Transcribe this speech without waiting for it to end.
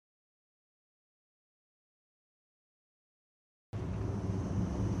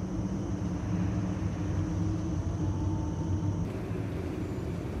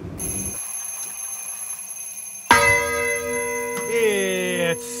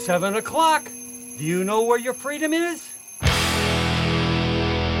7 o'clock. Do you know where your freedom is?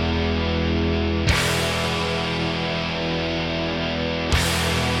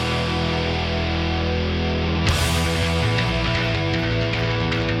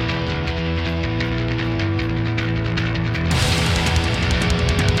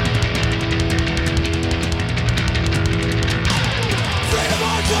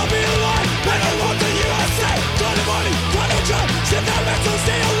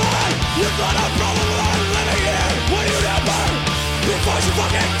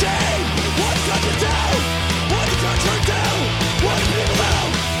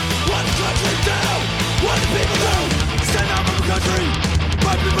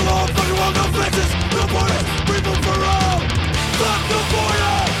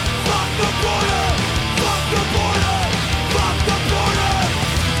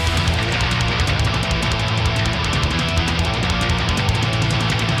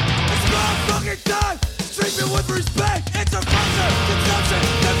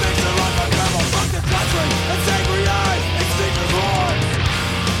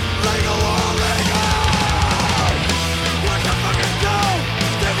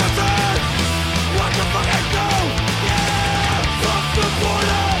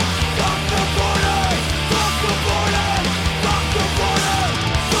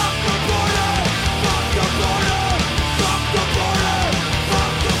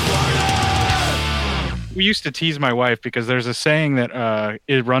 We used to tease my wife because there's a saying that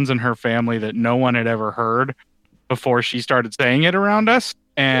it runs in her family that no one had ever heard before she started saying it around us.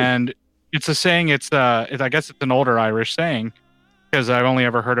 And it's a saying, I guess it's an older Irish saying, because I've only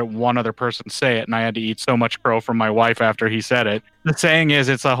ever heard it one other person say it, and I had to eat so much crow from my wife after he said it. The saying is,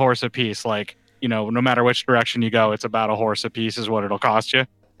 it's a horse apiece. Like, you know, no matter which direction you go, it's about a horse apiece is what it'll cost you.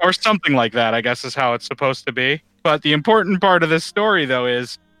 Or something like that, I guess is how it's supposed to be. But the important part of this story, though,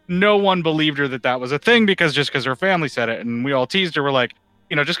 is no one believed her that was a thing because her family said it. And we all teased her. We're like,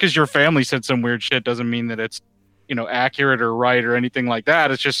 you know, just because your family said some weird shit doesn't mean that it's, you know, accurate or right or anything like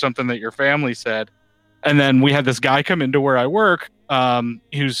that. It's just something that your family said. And then we had this guy come into where I work,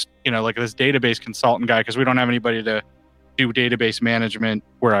 who's, you know, like this database consultant guy, because we don't have anybody to do database management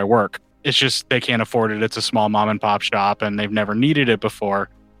where I work. It's just they can't afford it. It's a small mom and pop shop and they've never needed it before.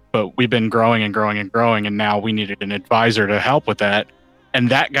 But we've been growing and growing and growing, and now we needed an advisor to help with that. And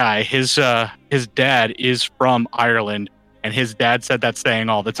that guy, his dad is from Ireland, and his dad said that saying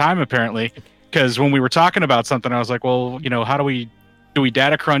all the time, apparently, because when we were talking about something, I was like, well, you know, do we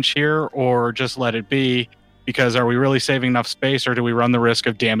data crunch here or just let it be? Because are we really saving enough space, or do we run the risk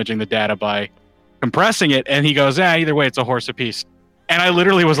of damaging the data by compressing it? And he goes, either way, it's a horse apiece. And I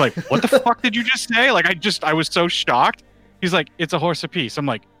literally was like, what the fuck did you just say? Like, I was so shocked. He's like, it's a horse apiece. I'm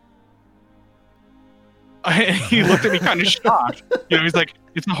like, he looked at me kind of shocked. You know, he's like,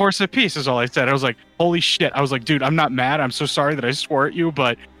 it's a horse apiece is all I said. I was like, holy shit. I was like, dude, I'm not mad. I'm so sorry that I swore at you,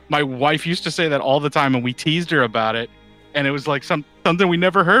 but my wife used to say that all the time, and we teased her about it. And it was like something we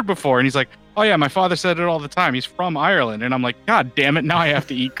never heard before. And he's like, oh yeah, my father said it all the time. He's from Ireland. And I'm like, God damn it. Now I have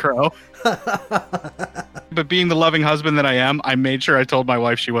to eat crow. But being the loving husband that I am, I made sure I told my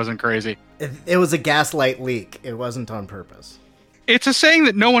wife she wasn't crazy. It was a gaslight leak. It wasn't on purpose. It's a saying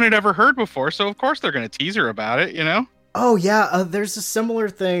that no one had ever heard before, so of course they're going to tease her about it, you know? Oh, yeah, there's a similar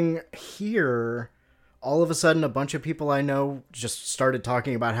thing here. All of a sudden, a bunch of people I know just started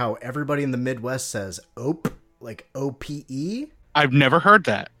talking about how everybody in the Midwest says OPE, like O-P-E. I've never heard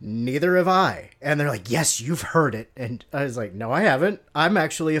that. Neither have I. And they're like, yes, you've heard it. And I was like, no, I haven't. I'm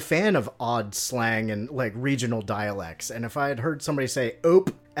actually a fan of odd slang and, like, regional dialects. And if I had heard somebody say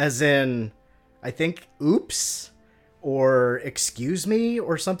OPE, as in, I think, oops, or excuse me,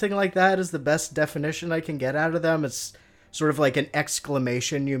 or something like that is the best definition I can get out of them. It's sort of like an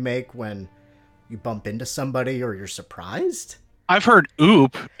exclamation you make when you bump into somebody or you're surprised. I've heard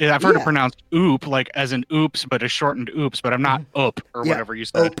oop. I've heard it pronounced oop, like as in oops, but a shortened oops, but I'm not up or whatever you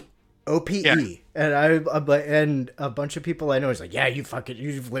said. O-P-E. Yeah. And a bunch of people I know is like, yeah,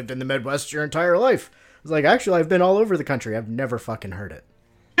 you've lived in the Midwest your entire life. I was like, actually, I've been all over the country. I've never fucking heard it.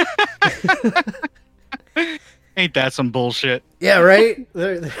 Ain't that some bullshit? Yeah, right?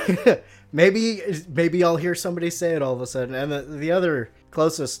 Maybe I'll hear somebody say it all of a sudden. And the other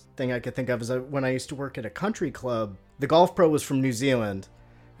closest thing I could think of is when I used to work at a country club. The golf pro was from New Zealand,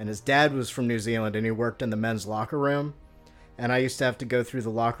 and his dad was from New Zealand, and he worked in the men's locker room. And I used to have to go through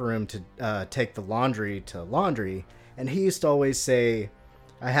the locker room to take the laundry to laundry. And he used to always say,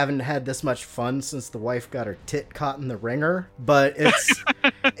 I haven't had this much fun since the wife got her tit caught in the ringer. But it's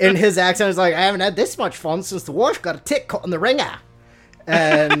in his accent, it's like, I haven't had this much fun since the wife got a tit caught in the ringer.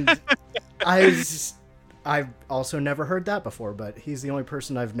 And I've also never heard that before, but he's the only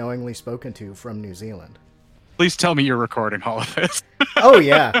person I've knowingly spoken to from New Zealand. Please tell me you're recording all of this. Oh,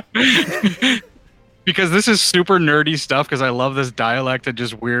 yeah. Because this is super nerdy stuff, because I love this dialect and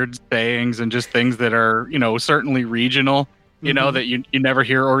just weird sayings and just things that are, certainly regional, that you never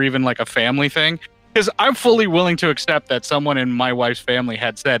hear, or even like a family thing. Because I'm fully willing to accept that someone in my wife's family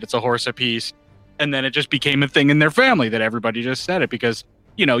had said it's a horse apiece, and then it just became a thing in their family that everybody just said it, because,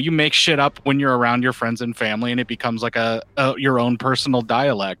 you make shit up when you're around your friends and family, and it becomes like your own personal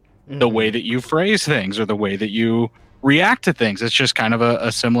dialect, the way that you phrase things or the way that you react to things. It's just kind of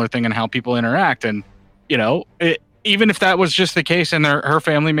a similar thing in how people interact. And, even if that was just the case and her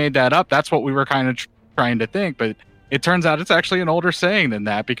family made that up, that's what we were kind of trying to think. But it turns out it's actually an older saying than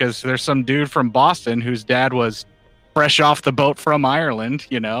that, because there's some dude from Boston whose dad was fresh off the boat from Ireland,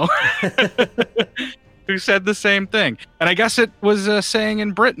 who said the same thing. And I guess it was a saying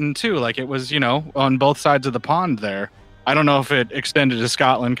in Britain too. Like it was, on both sides of the pond there. I don't know if it extended to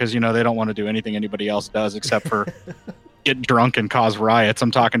Scotland, because, they don't want to do anything anybody else does except for get drunk and cause riots.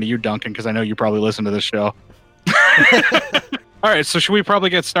 I'm talking to you, Duncan, because I know you probably listen to this show. All right, so should we probably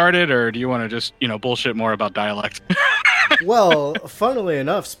get started, or do you want to just, bullshit more about dialect? Well, funnily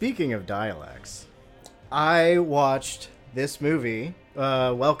enough, speaking of dialects, I watched this movie.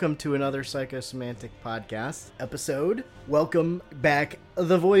 Welcome to another Psychosemantic podcast episode. Welcome back,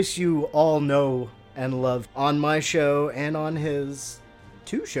 the voice you all know and love on my show and on his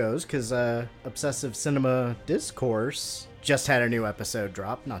 2 shows, because Obsessive Cinema Discourse just had a new episode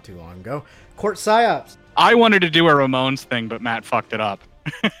drop not too long ago. Court Psyops. I wanted to do a Ramones thing, but Matt fucked it up.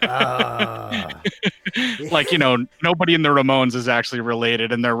 Like, nobody in the Ramones is actually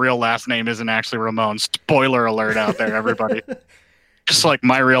related, and their real last name isn't actually Ramones. Spoiler alert out there, everybody. Just like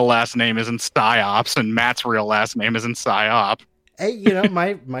my real last name isn't Psyops, and Matt's real last name isn't Psyop. Hey,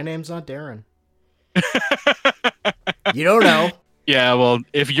 my name's not Darren. You don't know. Yeah, well,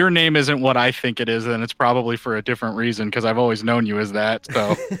 if your name isn't what I think it is, then it's probably for a different reason, because I've always known you as that,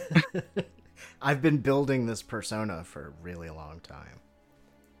 so... I've been building this persona for a really long time.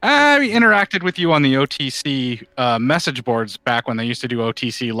 I interacted with you on the OTC message boards back when they used to do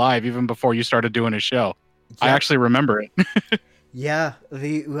OTC Live, even before you started doing a show. Yeah. I actually remember it. Yeah,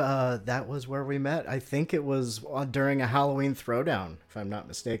 that was where we met. I think it was during a Halloween throwdown, if I'm not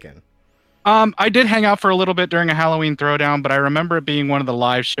mistaken. I did hang out for a little bit during a Halloween throwdown, but I remember it being one of the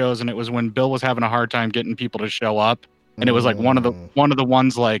live shows, and it was when Bill was having a hard time getting people to show up, and it was like one of the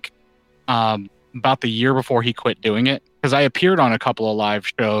ones like about the year before he quit doing it, because I appeared on a couple of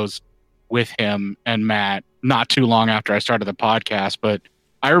live shows with him and Matt not too long after I started the podcast. But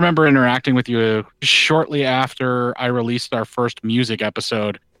I remember interacting with you shortly after I released our first music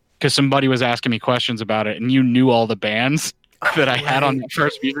episode, because somebody was asking me questions about it, and you knew all the bands that I had on the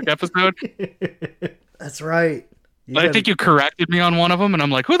first music episode. That's right. But I think you corrected me on one of them, and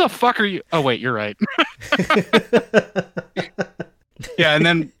I'm like, who the fuck are you? Oh, wait, you're right. Yeah,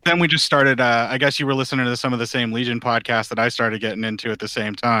 and then we just started, I guess you were listening to some of the same Legion podcasts that I started getting into at the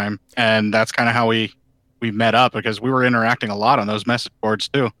same time, and that's kind of how we met up, because we were interacting a lot on those message boards,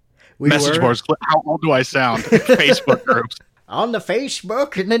 too. Boards, how old do I sound? Facebook groups. On the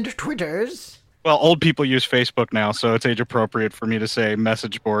Facebook and then the Twitters. Well, old people use Facebook now, so it's age appropriate for me to say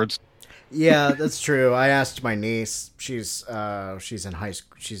message boards. Yeah, that's true. I asked my niece. She's in high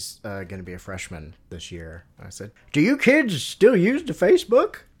school. She's going to be a freshman this year. I said, "Do you kids still use the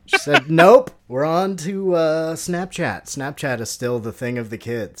Facebook?" She said, "Nope. We're on to Snapchat. Snapchat is still the thing of the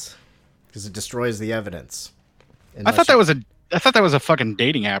kids because it destroys the evidence." I thought that was a fucking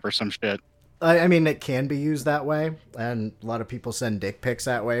dating app or some shit. I mean, it can be used that way, and a lot of people send dick pics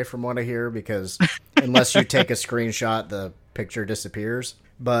that way, from what I hear, because unless you take a screenshot, the picture disappears.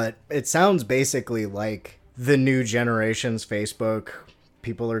 But it sounds basically like the new generation's Facebook.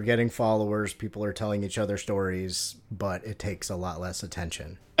 People are getting followers, people are telling each other stories, but it takes a lot less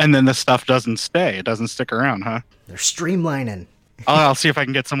attention. And then the stuff doesn't stay. It doesn't stick around, huh? They're streamlining. I'll see if I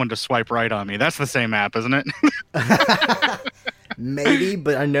can get someone to swipe right on me. That's the same app, isn't it? Maybe,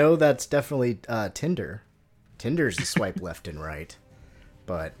 but I know that's definitely Tinder. Tinder's the swipe left and right.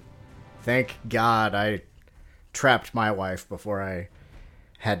 But thank God I trapped my wife before I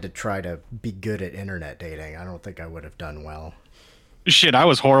had to try to be good at internet dating. I don't think I would have done well. Shit, I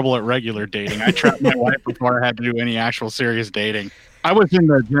was horrible at regular dating. I trapped my wife before I had to do any actual serious dating. I was in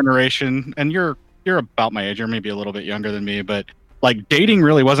the generation, and you're about my age, or maybe a little bit younger than me, but like dating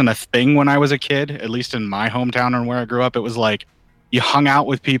really wasn't a thing when I was a kid, at least in my hometown and where I grew up. It was like you hung out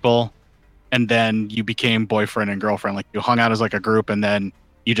with people and then you became boyfriend and girlfriend. Like you hung out as like a group and then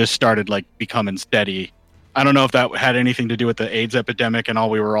you just started like becoming steady I don't know if that had anything to do with the AIDS epidemic and all.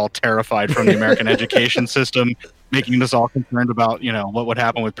 We were all terrified from the American education system, making us all concerned about, what would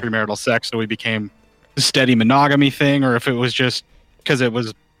happen with premarital sex. So we became the steady monogamy thing, or if it was just because it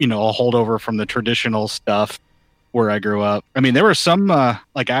was, a holdover from the traditional stuff where I grew up. I mean, there were some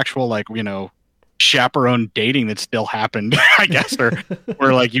actual chaperone dating that still happened, I guess, or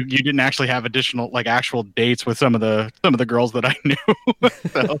where like you didn't actually have additional actual dates with some of the girls that I knew.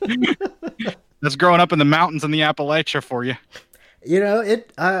 So, that's growing up in the mountains in the Appalachia for you.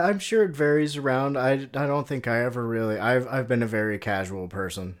 I'm sure it varies around. I don't think I ever really. I've been a very casual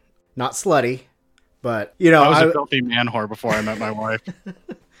person, not slutty, but I was a filthy man whore before I met my wife.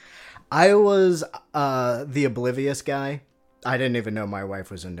 I was the oblivious guy. I didn't even know my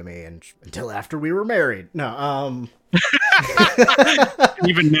wife was into me until after we were married. No,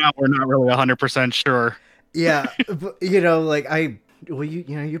 Even now, we're not really 100% sure. Yeah, but,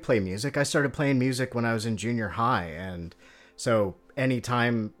 you play music. I started playing music when I was in junior high, and so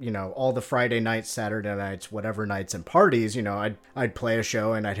anytime, all the Friday nights, Saturday nights, whatever nights and parties, I'd play a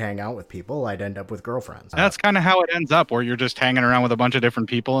show and I'd hang out with people. I'd end up with girlfriends. That's kind of how it ends up, where you're just hanging around with a bunch of different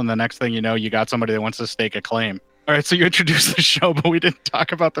people, and the next thing you know, you got somebody that wants to stake a claim. All right, so you introduced the show, but we didn't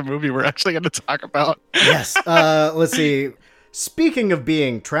talk about the movie we're actually going to talk about. Yes. Let's see. Speaking of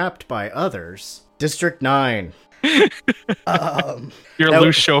being trapped by others, District 9. Your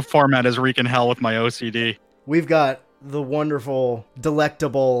loose show format is wreaking hell with my OCD. We've got the wonderful,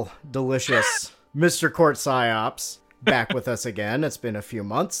 delectable, delicious Mr. Court Psyops back with us again. It's been a few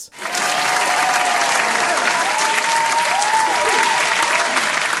months.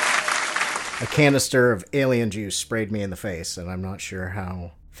 A canister of alien juice sprayed me in the face, and I'm not sure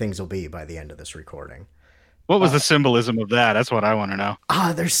how things will be by the end of this recording. What was the symbolism of that? That's what I want to know.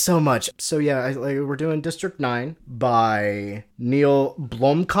 There's so much. So yeah, we're doing District 9 by Neil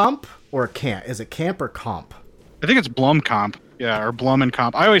Blomkamp, or Camp. Is it Camp or Comp? I think it's Blomkamp. Yeah, or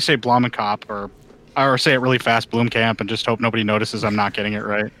Blomkamp. I always say Blomkamp, or say it really fast, Blomkamp, and just hope nobody notices I'm not getting it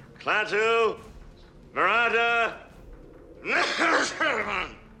right. Klaatu, Narada.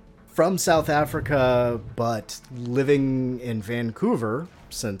 From South Africa, but living in Vancouver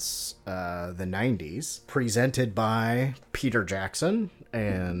since the 90s. Presented by Peter Jackson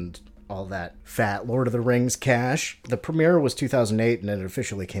and all that fat Lord of the Rings cash. The premiere was 2008, and it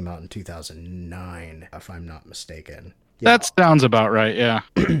officially came out in 2009, if I'm not mistaken. Yeah. That sounds about right, yeah.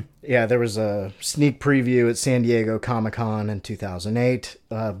 Yeah, there was a sneak preview at San Diego Comic-Con in 2008,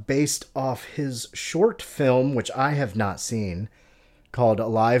 based off his short film, which I have not seen, called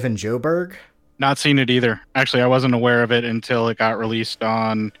Alive in Joburg. Not seen it either. Actually, I wasn't aware of it until it got released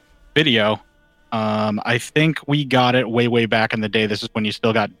on video. I think we got it way back in the day. This is when you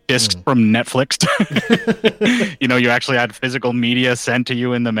still got discs from Netflix. You actually had physical media sent to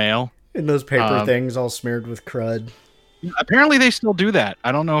you in the mail. In those paper things all smeared with crud. Apparently they still do that.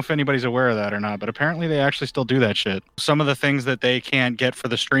 I don't know if anybody's aware of that or not, but apparently they actually still do that shit. Some of the things that they can't get for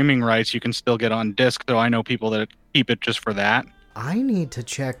the streaming rights, you can still get on disc. So I know people that keep it just for that. I need to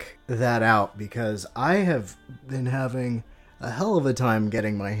check that out because I have been having a hell of a time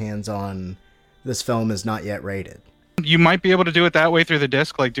getting my hands on This Film Is Not Yet Rated. You might be able to do it that way through the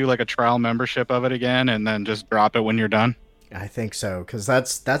disc, do like a trial membership of it again and then just drop it when you're done. I think so, because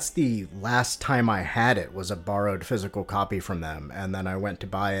that's the last time I had it was a borrowed physical copy from them, and then I went to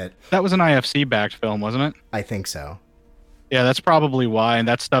buy it. That was an IFC-backed film, wasn't it? I think so. Yeah, that's probably why, and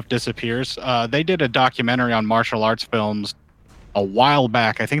that stuff disappears. They did a documentary on martial arts films a while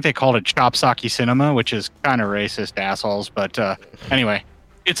back. I think they called it Chopsaki Cinema, which is kind of racist assholes, but anyway.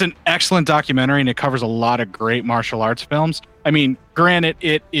 It's an excellent documentary, and it covers a lot of great martial arts films. I mean, granted,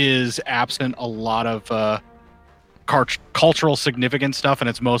 it is absent a lot of cultural significant stuff, and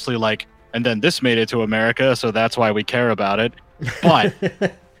it's mostly and then this made it to America, so that's why we care about it. But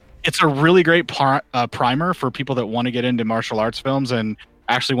it's a really great primer for people that want to get into martial arts films and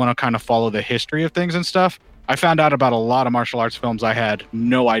actually want to kind of follow the history of things and stuff. I found out about a lot of martial arts films I had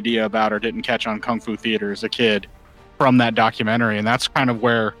no idea about or didn't catch on Kung Fu theater as a kid from that documentary, and that's kind of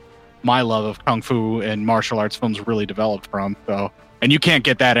where my love of Kung Fu and martial arts films really developed from. So, and you can't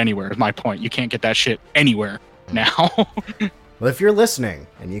get that anywhere, is my point. You can't get that shit anywhere now. Well, if you're listening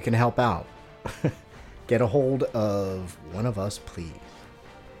and you can help out, get a hold of one of us, please.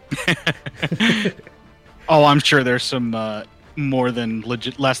 Oh, I'm sure there's some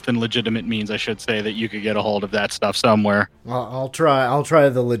less than legitimate means, I should say, that you could get a hold of that stuff somewhere. Well, I'll try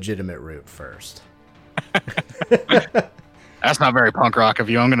the legitimate route first. That's not very punk rock of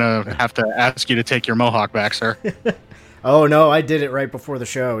you. I'm gonna have to ask you to take your mohawk back, sir. Oh no, I did it right before the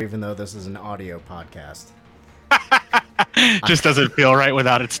show, even though this is an audio podcast. Just doesn't feel right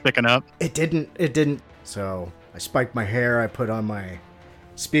without it sticking up. It didn't. So I spiked my hair. I put on my...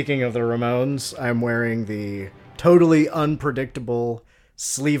 Speaking of the Ramones, I'm wearing the totally unpredictable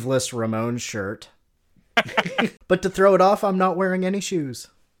sleeveless Ramones shirt. But to throw it off, I'm not wearing any shoes.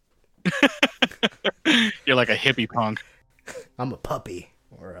 You're like a hippie punk. I'm a puppy.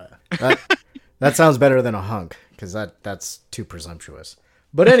 Or that sounds better than a hunk, because that's too presumptuous.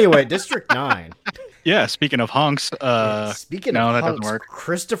 But anyway, District 9. Yeah, speaking of hunks, Speaking no, of that hunks, doesn't work.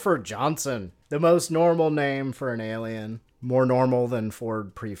 Christopher Johnson, the most normal name for an alien. More normal than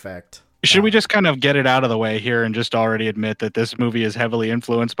Ford Prefect. Should we just kind of get it out of the way here and just already admit that this movie is heavily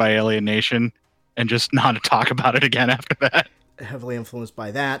influenced by Alien Nation and just not talk about it again after that? Heavily influenced by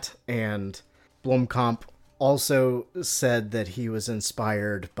that, and Blomkamp also said that he was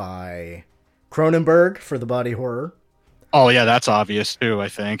inspired by Cronenberg for the body horror. Oh, yeah, that's obvious too, I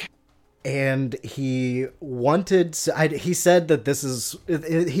think. And he wanted... he said that this is...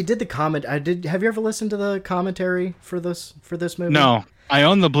 He did the comment... Have you ever listened to the commentary for this movie? No. I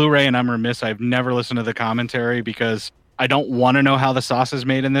own the Blu-ray, and I'm remiss. I've never listened to the commentary because I don't want to know how the sauce is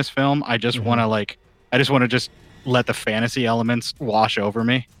made in this film. I just want to just let the fantasy elements wash over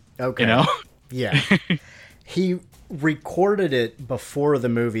me. Okay. You know? Yeah. He recorded it before the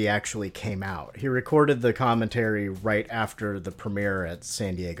movie actually came out. He recorded the commentary right after the premiere at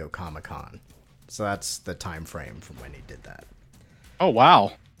San Diego Comic-Con. So that's the time frame from when he did that. Oh,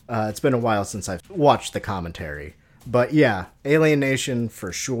 wow. It's been a while since I've watched the commentary. But yeah, Alien Nation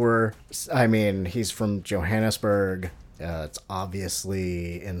for sure. I mean, he's from Johannesburg. It's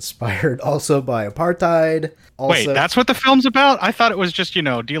obviously inspired also by apartheid. Also, wait, that's what the film's about? I thought it was just,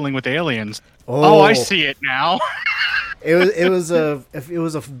 dealing with aliens. Oh, I see it now. It was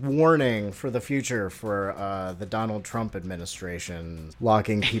a warning for the future for the Donald Trump administration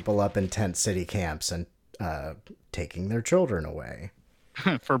locking people up in tent city camps and taking their children away.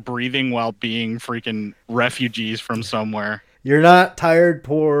 For breathing while being freaking refugees from somewhere. You're not tired,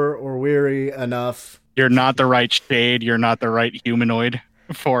 poor, or weary enough. You're not the right shade. You're not the right humanoid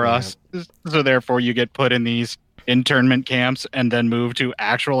for us. So therefore you get put in these internment camps and then moved to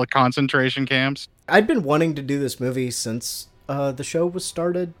actual concentration camps. I'd been wanting to do this movie since the show was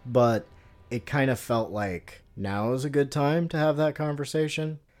started, but it kind of felt like now is a good time to have that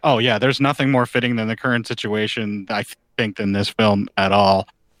conversation. Oh, yeah. There's nothing more fitting than the current situation, I think, than this film at all.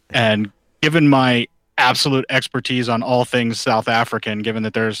 And given my absolute expertise on all things South African, given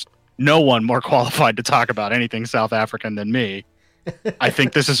that there's no one more qualified to talk about anything South African than me, I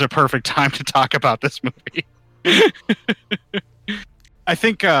think this is a perfect time to talk about this movie. I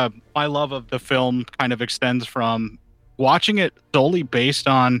think my love of the film kind of extends from watching it solely based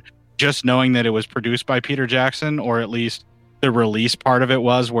on just knowing that it was produced by Peter Jackson, or at least the release part of it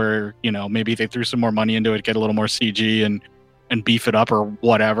was where, maybe they threw some more money into it, get a little more CG and beef it up or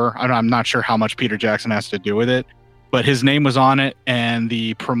whatever. I'm not sure how much Peter Jackson has to do with it, but his name was on it and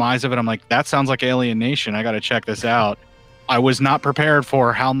the premise of it, I'm like, that sounds like Alien Nation. I got to check this out. I was not prepared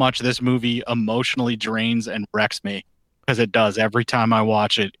for how much this movie emotionally drains and wrecks me, because it does. Every time I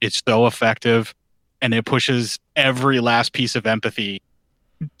watch it, it's so effective and it pushes every last piece of empathy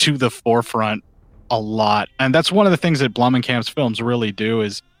to the forefront a lot. And that's one of the things that Blomkamp's films really do,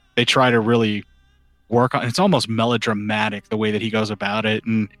 is they try to really work on, it's almost melodramatic the way that he goes about it.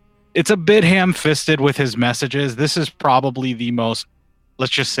 And it's a bit ham-fisted with his messages. This is probably the most,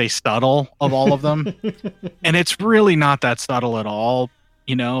 let's just say, subtle of all of them. And it's really not that subtle at all.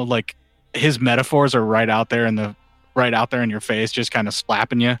 Like his metaphors are right out there in your face, just kind of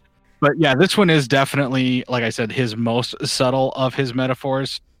slapping you. But yeah, this one is definitely, like I said, his most subtle of his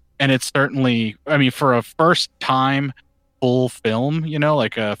metaphors. And it's certainly, for a first time full film,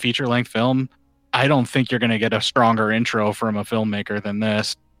 like a feature length film, I don't think you're going to get a stronger intro from a filmmaker than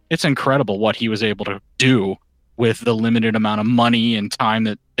this. It's incredible what he was able to do with the limited amount of money and time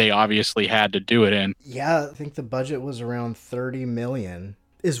that they obviously had to do it in. Yeah, I think the budget was around $30 million.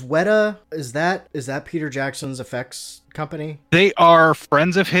 Is Weta, is that Peter Jackson's effects company? They are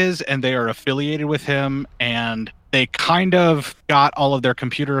friends of his and they are affiliated with him, and they kind of got all of their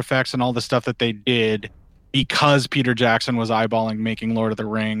computer effects and all the stuff that they did because Peter Jackson was eyeballing making Lord of the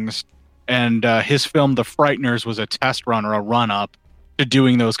Rings. And his film, The Frighteners, was a test run or a run-up to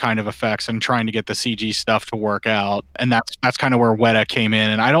doing those kind of effects and trying to get the CG stuff to work out. And that's kind of where Weta came in.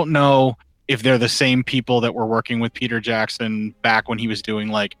 And I don't know if they're the same people that were working with Peter Jackson back when he was doing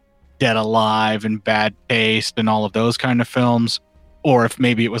like Dead Alive and Bad Taste and all of those kind of films, or if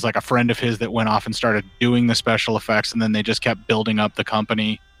maybe it was like a friend of his that went off and started doing the special effects and then they just kept building up the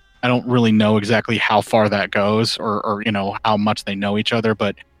company. I don't really know exactly how far that goes or how much they know each other,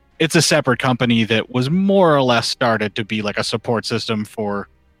 but it's a separate company that was more or less started to be like a support system for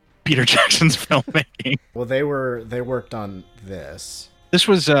Peter Jackson's filmmaking. Well, they worked on this. This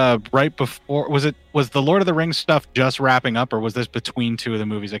was right before. Was the Lord of the Rings stuff just wrapping up, or was this between two of the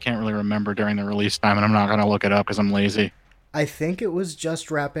movies? I can't really remember during the release time, and I'm not gonna look it up because I'm lazy. I think it was just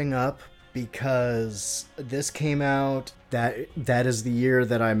wrapping up because this came out. That is the year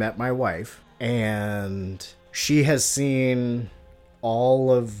that I met my wife, and she has seen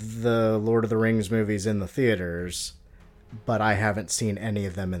all of the Lord of the Rings movies in the theaters, but I haven't seen any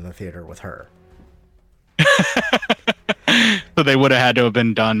of them in the theater with her. So they would have had to have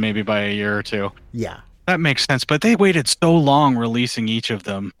been done maybe by a year or two. Yeah. That makes sense, but they waited so long releasing each of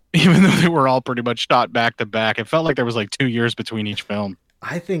them, even though they were all pretty much shot back to back. It felt like there was like 2 years between each film.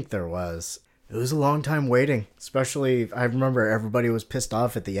 I think there was. It was a long time waiting, especially I remember everybody was pissed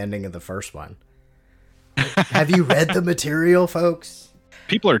off at the ending of the first one. Have you read the material, folks?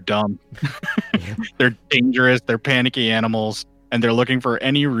 People are dumb. They're dangerous, they're panicky animals, and they're looking for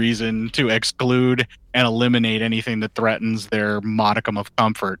any reason to exclude and eliminate anything that threatens their modicum of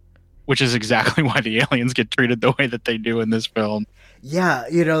comfort, which is exactly why the aliens get treated the way that they do in this film. Yeah,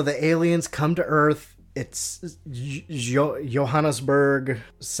 the aliens come to Earth. It's Johannesburg,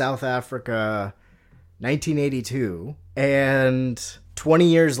 South Africa, 1982. And 20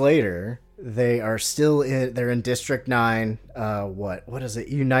 years later, they are still they're in District 9. What is it?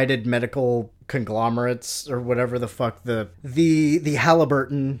 United Medical Conglomerates or whatever the fuck the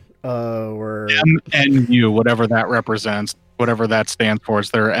Halliburton or MNU, whatever that represents, whatever that stands for,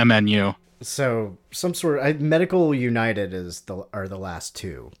 is their MNU. So some sort of Medical United are the last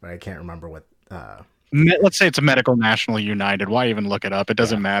two, but I can't remember what. Let's say it's a Medical National United. Why even look it up? It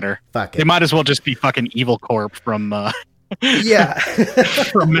doesn't matter. Fuck it. They might as well just be fucking Evil Corp from yeah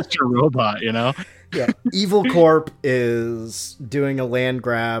from Mr. Robot, Yeah, Evil Corp is doing a land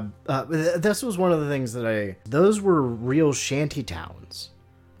grab. This was one of the things those were real shanty towns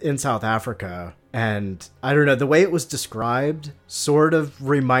in South Africa. And I don't know, the way it was described sort of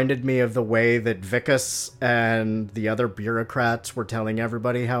reminded me of the way that Vickers and the other bureaucrats were telling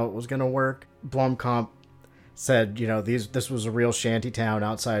everybody how it was going to work. Blomkamp said, this was a real shanty town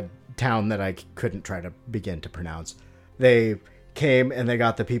outside town that I couldn't try to begin to pronounce. They came and they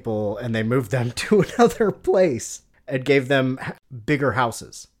got the people and they moved them to another place and gave them bigger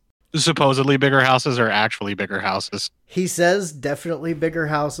houses. Supposedly bigger houses or actually bigger houses? He says definitely bigger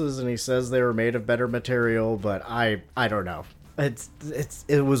houses, and he says they were made of better material, but I don't know.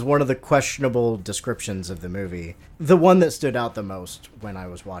 It was one of the questionable descriptions of the movie. The one that stood out the most when I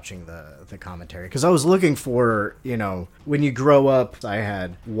was watching the commentary. Because I was looking for, when you grow up, I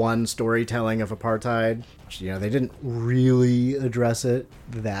had one storytelling of apartheid. They didn't really address it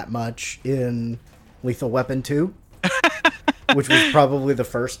that much in Lethal Weapon 2. Which was probably the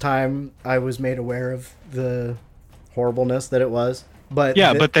first time I was made aware of the horribleness that it was. But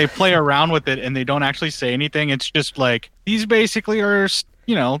yeah, but they play around with it and they don't actually say anything. It's just like, these basically are,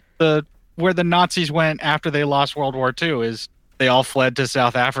 where the Nazis went after they lost World War II is they all fled to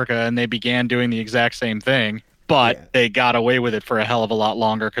South Africa and they began doing the exact same thing. But they got away with it for a hell of a lot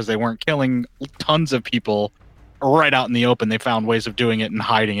longer because they weren't killing tons of people right out in the open. They found ways of doing it and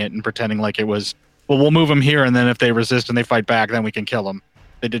hiding it and pretending like it was, well, we'll move them here, and then if they resist and they fight back, then we can kill them.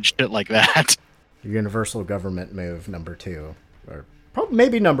 They did shit like that. Universal government move number 2. Or probably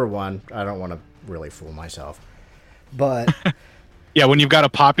maybe number 1. I don't want to really fool myself. But yeah, when you've got a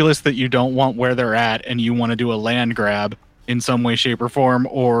populace that you don't want where they're at and you want to do a land grab in some way, shape, or form,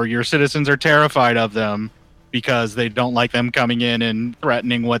 or your citizens are terrified of them because they don't like them coming in and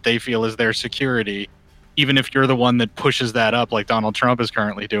threatening what they feel is their security, even if you're the one that pushes that up like Donald Trump is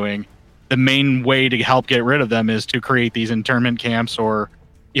currently doing, the main way to help get rid of them is to create these internment camps or,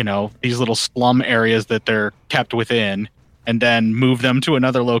 these little slum areas that they're kept within, and then move them to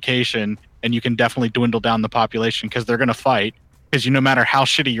another location. And you can definitely dwindle down the population because they're going to fight. Because no matter how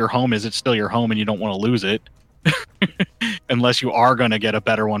shitty your home is, it's still your home and you don't want to lose it. Unless you are going to get a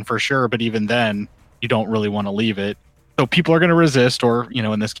better one for sure. But even then, you don't really want to leave it. So people are going to resist, or,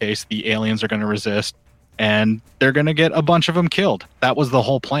 in this case, the aliens are going to resist. And they're going to get a bunch of them killed. That was the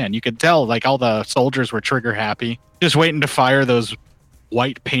whole plan. You could tell, like, all the soldiers were trigger happy, just waiting to fire those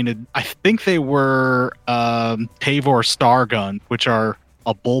white painted, I think they were Tavor Star guns, which are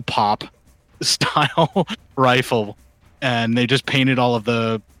a bullpup style rifle. And they just painted all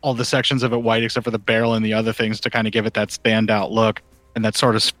the sections of it white except for the barrel and the other things to kind of give it that standout look and that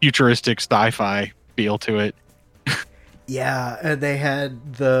sort of futuristic sci-fi feel to it. Yeah, and they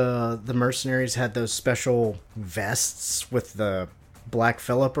had the mercenaries had those special vests with the Black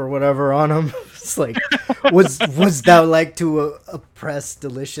Phillip or whatever on him. It's like, was thou like to oppress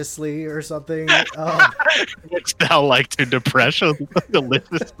deliciously or something? Wouldst thou like to depress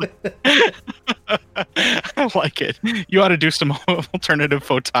deliciously? I like it. You ought to do some alternative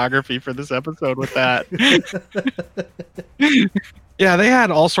photography for this episode with that. Yeah, they had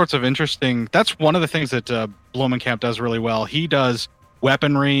all sorts of interesting... That's one of the things that Blomkamp does really well. He does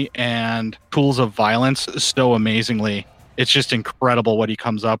weaponry and tools of violence so amazingly. It's just incredible what he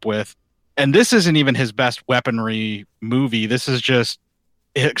comes up with. And this isn't even his best weaponry movie. This is just...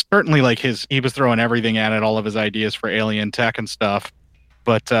 It's certainly like he was throwing everything at it, all of his ideas for alien tech and stuff.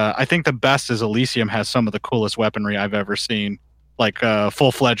 But I think the best is Elysium has some of the coolest weaponry I've ever seen. Like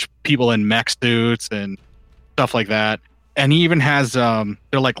full-fledged people in mech suits and stuff like that. And he even has, they're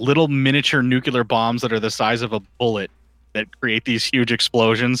like little miniature nuclear bombs that are the size of a bullet that create these huge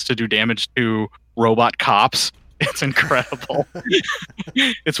explosions to do damage to robot cops. It's incredible.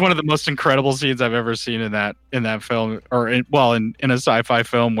 It's one of the most incredible scenes I've ever seen in that film, or in a sci-fi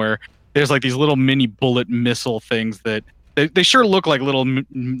film where there's like these little mini bullet missile things that they sure look like little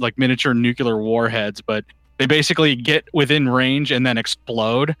like miniature nuclear warheads, but they basically get within range and then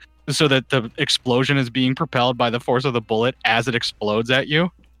explode, so that the explosion is being propelled by the force of the bullet as it explodes at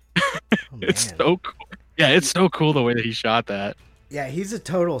you. It's so cool. Yeah, it's so cool the way that he shot that. Yeah, he's a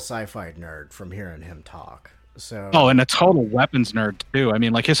total sci-fi nerd from hearing him talk. So and a total weapons nerd too. I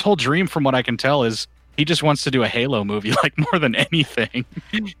mean, like his whole dream, from what I can tell, is he just wants to do a Halo movie, like more than anything.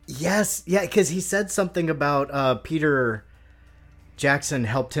 Yes, yeah, because he said something about Peter Jackson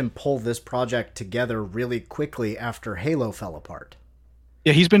helped him pull this project together really quickly after Halo fell apart.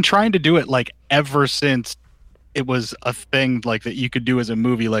 Yeah, he's been trying to do it like ever since it was a thing like that you could do as a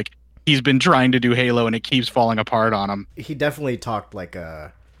movie. Like he's been trying to do Halo and it keeps falling apart on him. He definitely talked like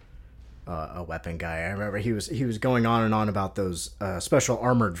a weapon guy. I remember he was going on and on about those special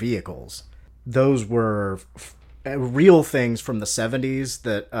armored vehicles. Those were real things from the 70s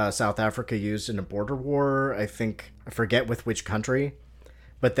that South Africa used in a border war. I forget with which country,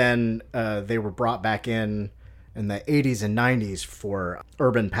 but then they were brought back in the 80s and 90s for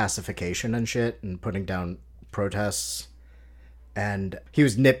urban pacification and shit and putting down protests. And he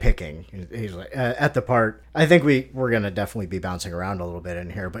was nitpicking. He's like, at the part, I think we're going to definitely be bouncing around a little bit in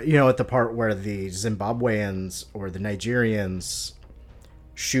here, but at the part where the Zimbabweans or the Nigerians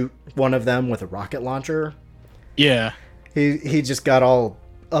shoot one of them with a rocket launcher. Yeah. He just got all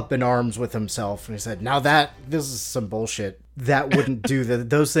up in arms with himself and he said, this is some bullshit. That wouldn't do that.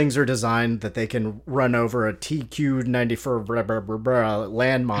 Those things are designed that they can run over a TQ-94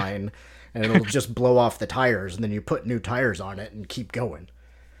 landmine and it'll just blow off the tires and then you put new tires on it and keep going.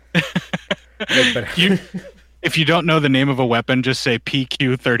 If you don't know the name of a weapon, just say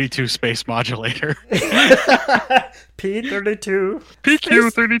PQ-32 space modulator. P-32.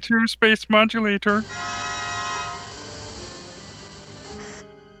 PQ-32 space modulator.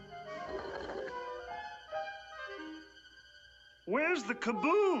 Where's the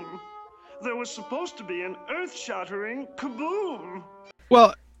kaboom? There was supposed to be an earth-shattering kaboom.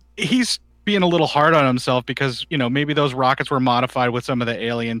 Well, he's being a little hard on himself because, maybe those rockets were modified with some of the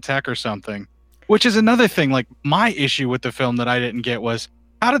alien tech or something. Which is another thing, like, my issue with the film that I didn't get was,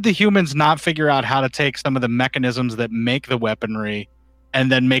 how did the humans not figure out how to take some of the mechanisms that make the weaponry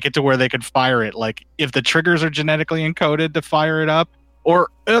and then make it to where they could fire it? Like, if the triggers are genetically encoded to fire it up, or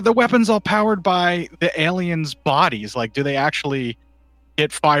are the weapons all powered by the aliens' bodies? Like, do they actually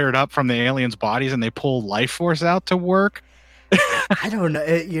get fired up from the aliens' bodies and they pull life force out to work? I don't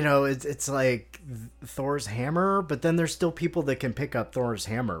know. It's like Thor's hammer, but then there's still people that can pick up Thor's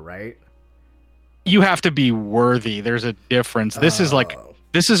hammer, right? You have to be worthy. There's a difference. This is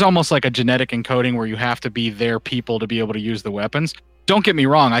almost like a genetic encoding where you have to be their people to be able to use the weapons. Don't get me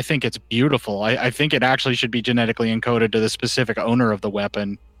wrong. I think it's beautiful. I think it actually should be genetically encoded to the specific owner of the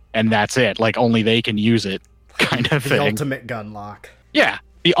weapon, and that's it. Like, only they can use it, kind of thing. The ultimate gun lock. Yeah,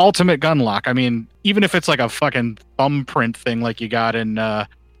 the ultimate gun lock. I mean, even if it's like a fucking thumbprint thing like you got in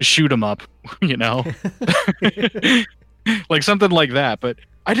Shoot 'em Up, like something like that. But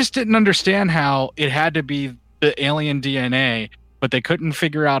I just didn't understand how it had to be the alien DNA, but they couldn't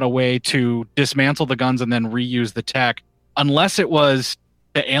figure out a way to dismantle the guns and then reuse the tech, unless it was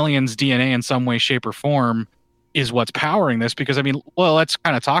the alien's DNA in some way, shape, or form is what's powering this. Because, I mean, well, let's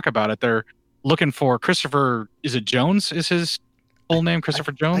kind of talk about it. They're looking for Christopher, is it Jones? Is his full name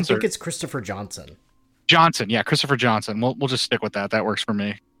Christopher Jones? I think it's Christopher Johnson. Johnson, yeah, Christopher Johnson. We'll just stick with that. That works for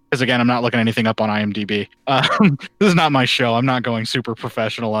me. Because, again, I'm not looking anything up on IMDb. This is not my show. I'm not going super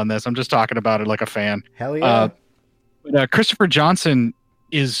professional on this. I'm just talking about it like a fan. Hell yeah. Christopher Johnson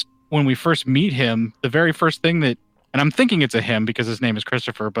is, when we first meet him, the very first thing that And I'm thinking it's a him because his name is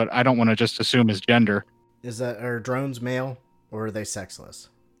Christopher, but I don't want to just assume his gender. Are drones male or are they sexless?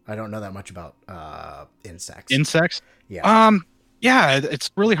 I don't know that much about insects. Insects? Yeah. Yeah,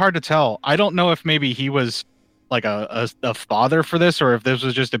 it's really hard to tell. I don't know if maybe he was like a father for this, or if this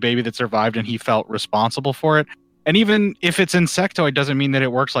was just a baby that survived and he felt responsible for it. And even if it's insectoid, doesn't mean that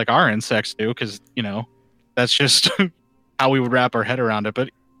it works like our insects do, because, that's just how we would wrap our head around it. But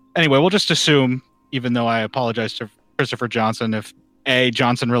anyway, we'll just assume, even though I apologize to Christopher Johnson, if A,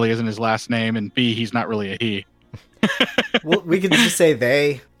 Johnson really isn't his last name, and B, he's not really a he. Well, we could just say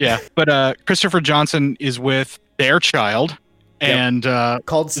they. Yeah, but Christopher Johnson is with their child, and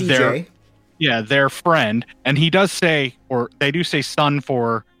called CJ. Their friend, and he does say, or they do say son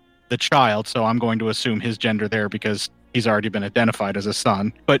for the child, so I'm going to assume his gender there because he's already been identified as a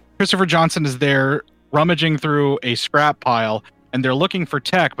son. But Christopher Johnson is there rummaging through a scrap pile, and they're looking for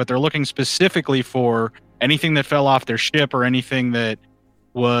tech, but they're looking specifically for anything that fell off their ship or anything that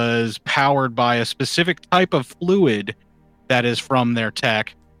was powered by a specific type of fluid that is from their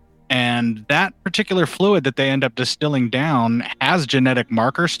tech. And that particular fluid that they end up distilling down has genetic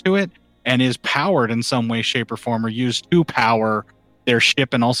markers to it and is powered in some way, shape, or form, or used to power their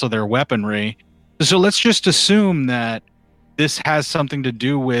ship and also their weaponry. So let's just assume that this has something to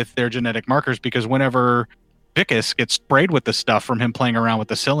do with their genetic markers, because whenever Vicus gets sprayed with the stuff from him playing around with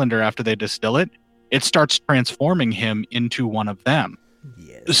the cylinder after they distill it, it starts transforming him into one of them.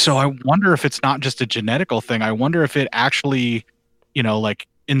 Yes. So I wonder if it's not just a genetical thing. I wonder if it actually, like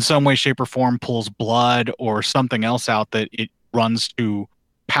in some way, shape, or form pulls blood or something else out that it runs to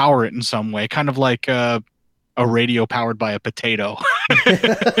power it in some way, kind of like a radio powered by a potato,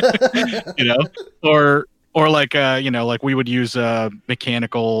 or like like we would use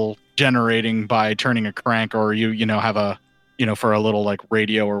mechanical generating by turning a crank, or have a for a little like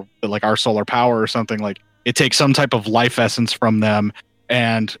radio or like our solar power or something. Like it takes some type of life essence from them,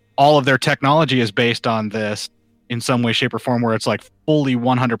 and all of their technology is based on this in some way, shape, or form, where it's like fully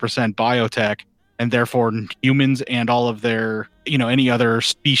 100% biotech, and therefore humans and all of their, any other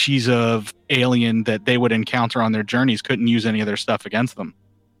species of alien that they would encounter on their journeys couldn't use any of their stuff against them.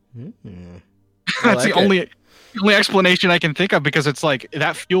 Mm-hmm. That's the only explanation I can think of, because it's like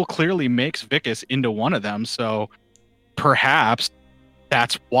that fuel clearly makes Vicus into one of them. So perhaps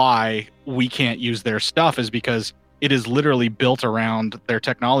that's why we can't use their stuff, is because it is literally built around, their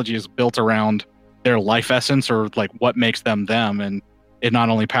technology is built around their life essence, or like what makes them them. And it not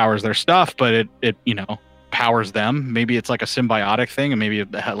only powers their stuff, but it powers them. Maybe it's like a symbiotic thing, and maybe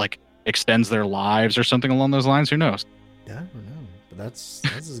it like extends their lives or something along those lines. Who knows? Yeah, I don't know. But that's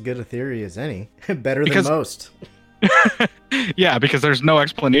as good a theory as any. Better than most. Yeah, because there's no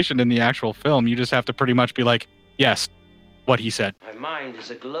explanation in the actual film. You just have to pretty much be like, yes, what he said. My mind is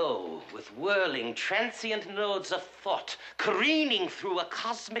aglow with whirling, transient nodes of thought, careening through a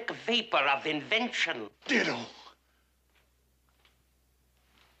cosmic vapor of invention. Ditto.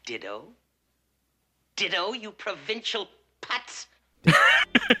 Ditto? Ditto, you provincial putz?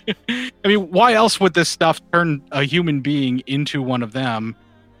 I mean, why else would this stuff turn a human being into one of them?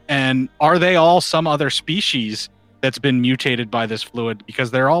 And are they all some other species that's been mutated by this fluid?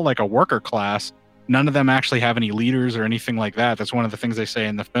 Because they're all like a worker class. None of them actually have any leaders or anything like that. That's one of the things they say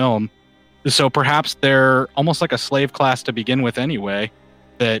in the film. So perhaps they're almost like a slave class to begin with anyway,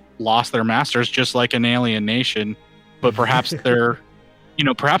 that lost their masters, just like an alien nation. But perhaps they're,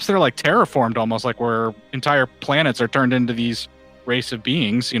 perhaps they're like terraformed, almost like where entire planets are turned into these race of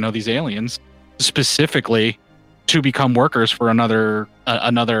beings, these aliens, specifically to become workers for another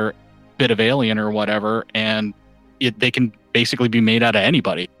bit of alien or whatever. And they can basically be made out of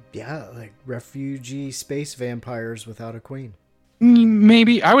anybody. Yeah, like refugee space vampires without a queen.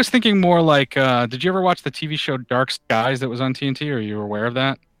 Maybe. I was thinking more like, did you ever watch the TV show Dark Skies that was on TNT? Are you aware of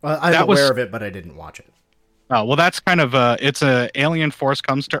that? I'm aware of it, but I didn't watch it. Oh, well, that's kind of it's a alien force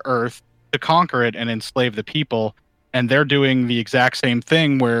comes to Earth to conquer it and enslave the people. And they're doing the exact same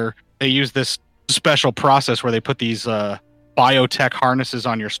thing, where they use this special process where they put these biotech harnesses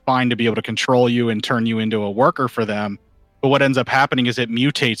on your spine to be able to control you and turn you into a worker for them. But what ends up happening is it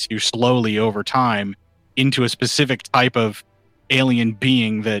mutates you slowly over time into a specific type of alien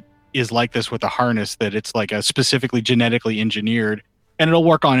being that is like this with a harness, that it's like a specifically genetically engineered, and it'll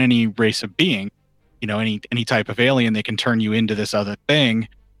work on any race of being, any type of alien. They can turn you into this other thing,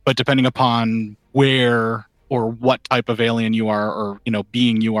 but depending upon where or what type of alien you are, or,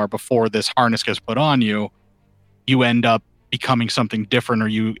 being you are before this harness gets put on you, you end up becoming something different, or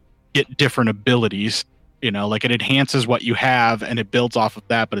you get different abilities. Like it enhances what you have and it builds off of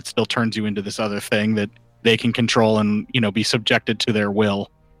that, but it still turns you into this other thing that they can control and, be subjected to their will.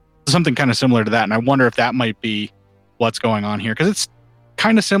 Something kind of similar to that. And I wonder if that might be what's going on here, because it's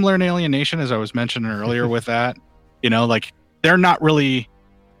kind of similar in Alien Nation, as I was mentioning earlier with that. Like they're not really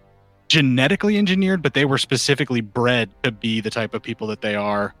genetically engineered, but they were specifically bred to be the type of people that they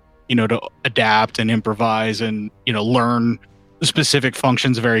are, to adapt and improvise and, learn specific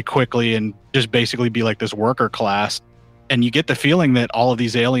functions very quickly and just basically be like this worker class. And you get the feeling that all of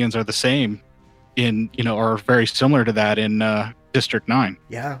these aliens are the same or very similar to that in District 9.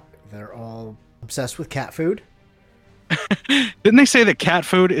 Yeah, they're all obsessed with cat food. Didn't they say that cat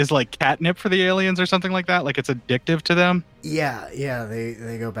food is like catnip for the aliens or something like that? Like it's addictive to them? Yeah,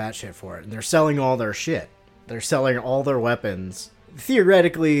 they go batshit for it. And they're selling all their shit. They're selling all their weapons.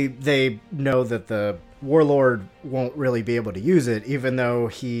 Theoretically, they know that the warlord won't really be able to use it, even though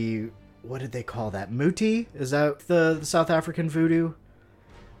what did they call that? Muti? Is that the South African voodoo?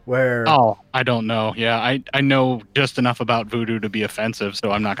 Where... Oh, I don't know. Yeah, I know just enough about voodoo to be offensive,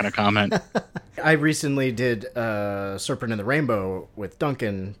 so I'm not going to comment. I recently did Serpent in the Rainbow with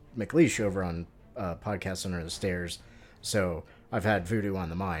Duncan McLeish over on Podcast Under the Stairs, so I've had voodoo on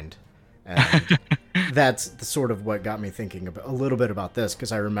the mind. And that's the sort of what got me thinking a little bit about this,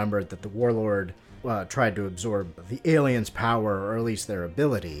 because I remembered that the warlord tried to absorb the aliens' power, or at least their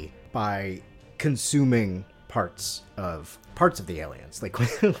ability, by consuming parts of the aliens. Like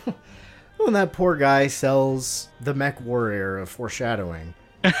when that poor guy sells the mech warrior of foreshadowing.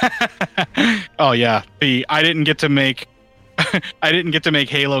 Oh yeah, I didn't get to make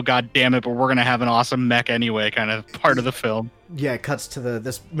Halo, god damn it, but we're gonna have an awesome mech anyway kind of part of the film. Yeah, it cuts to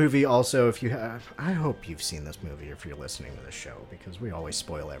this movie also. I hope you've seen this movie if you're listening to the show, because we always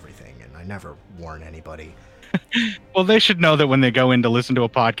spoil everything and I never warn anybody. Well, they should know that when they go in to listen to a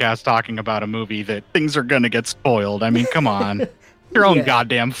podcast talking about a movie that things are going to get spoiled. I mean, come on. Your own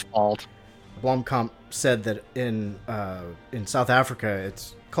goddamn fault. Blomkamp said that in South Africa,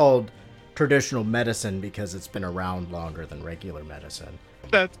 it's called traditional medicine because it's been around longer than regular medicine.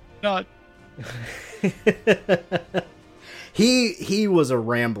 That's not... He was a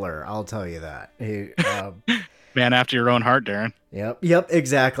rambler, I'll tell you that. Man after your own heart, Darren. Yep,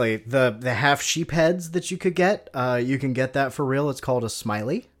 exactly. The half sheep heads that you could get, you can get that for real. It's called a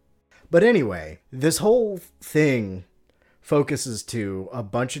smiley. But anyway, this whole thing focuses to a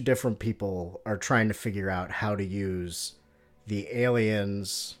bunch of different people are trying to figure out how to use the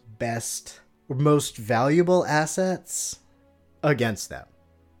aliens' best, most valuable assets against them.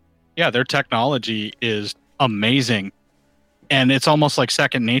 Yeah, their technology is amazing. And it's almost like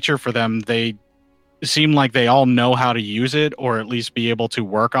second nature for them. They seem like they all know how to use it, or at least be able to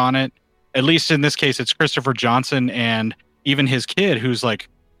work on it. At least in this case, it's Christopher Johnson and even his kid, who's like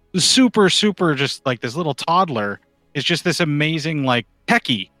super, just like this little toddler, is just this amazing like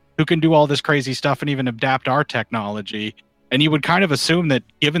techie who can do all this crazy stuff and even adapt our technology. And you would kind of assume that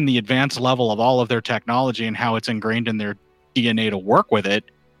given the advanced level of all of their technology and how it's ingrained in their DNA to work with it,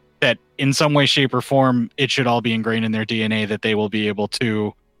 that in some way, shape, or form, it should all be ingrained in their DNA that they will be able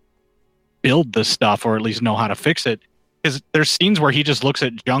to build this stuff, or at least know how to fix it. Because there's scenes where he just looks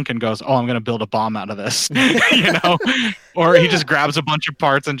at junk and goes, "Oh, I'm going to build a bomb out of this," or he just grabs a bunch of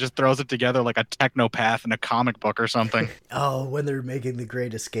parts and just throws it together like a technopath in a comic book or something. Oh, when they're making The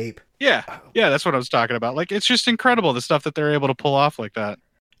Great Escape. Yeah, that's what I was talking about. Like, it's just incredible, the stuff that they're able to pull off like that.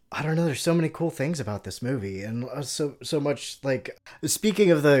 I don't know. There's so many cool things about this movie, and so much. Like,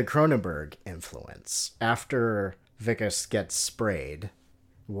 speaking of the Cronenberg influence, after Vicus gets sprayed,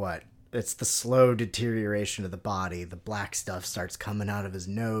 it's the slow deterioration of the body. The black stuff starts coming out of his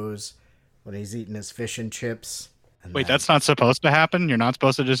nose when he's eating his fish and chips. Wait, that's not supposed to happen? You're not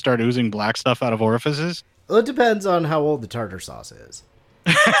supposed to just start oozing black stuff out of orifices? Well, it depends on how old the tartar sauce is.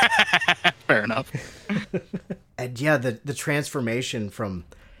 Fair enough. And yeah, the transformation from...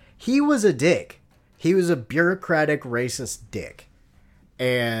 He was a dick. He was a bureaucratic, racist dick.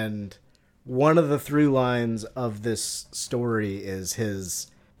 And one of the through lines of this story is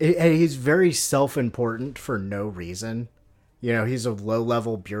he's very self-important for no reason. He's a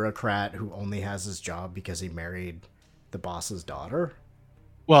low-level bureaucrat who only has his job because he married the boss's daughter.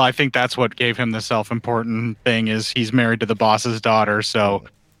 Well, I think that's what gave him the self-important thing, is he's married to the boss's daughter, so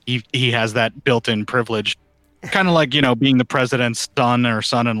he has that built-in privilege. Kind of like, being the president's son or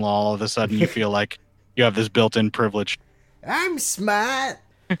son-in-law, all of a sudden you feel like you have this built-in privilege. I'm smart.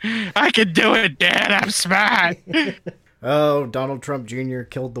 I can do it, Dad. I'm smart. Oh, Donald Trump Jr.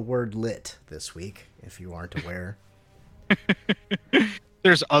 killed the word lit this week, if you aren't aware.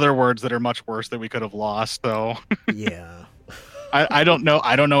 There's other words that are much worse that we could have lost, though. Yeah. I don't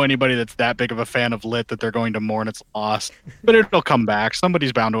know anybody that's that big of a fan of lit that they're going to mourn its loss, but it'll come back.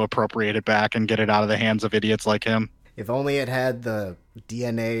 Somebody's bound to appropriate it back and get it out of the hands of idiots like him. If only it had the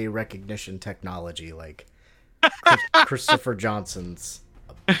DNA recognition technology like Christopher Johnson's.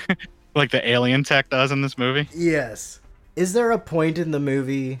 Like the alien tech does in this movie. Yes. Is there a point in the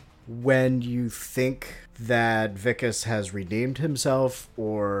movie when you think that Vicus has redeemed himself,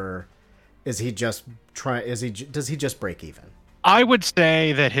 or is he just does he just break even? I would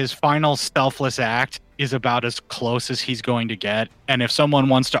say that his final selfless act is about as close as he's going to get. And if someone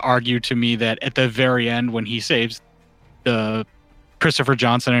wants to argue to me that at the very end, when he saves the Christopher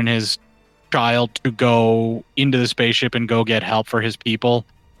Johnson and his child to go into the spaceship and go get help for his people,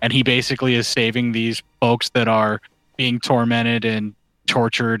 and he basically is saving these folks that are being tormented and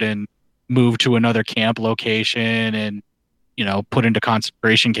tortured and moved to another camp location and, you know, put into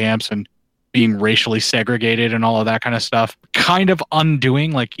concentration camps and being racially segregated and all of that kind of stuff, kind of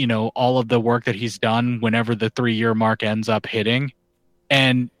undoing, like, you know, all of the work that he's done whenever the 3-year mark ends up hitting.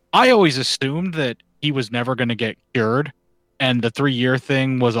 And I always assumed that he was never going to get cured, and the 3-year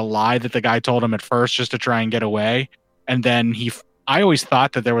thing was a lie that the guy told him at first just to try and get away. And then I always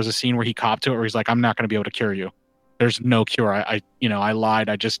thought that there was a scene where he copped to it where he's like, I'm not going to be able to cure you. There's no cure. I lied.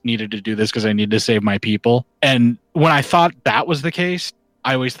 I just needed to do this because I needed to save my people. And when I thought that was the case,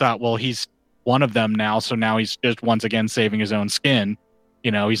 I always thought, well, he's one of them now, so now he's just once again saving his own skin.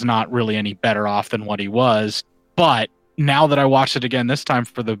 You know, he's not really any better off than what he was. But now that I watched it again this time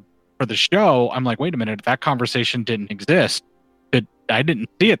for the show, I'm like, wait a minute, that conversation didn't exist. I didn't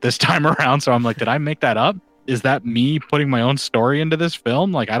see it this time around, so I'm like, did I make that up? Is that me putting my own story into this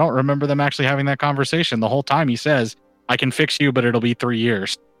film? Like, I don't remember them actually having that conversation. The whole time he says, I can fix you, but it'll be 3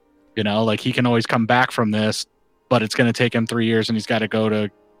 years. You know, like, he can always come back from this, but it's going to take him 3 years, and he's got to go to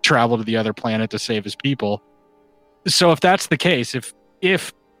travel to the other planet to save his people. So if that's the case,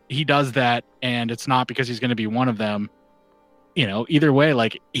 if he does that and it's not because he's going to be one of them, you know, either way,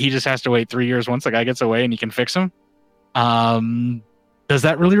 like, he just has to wait 3 years once the guy gets away and he can fix him. Does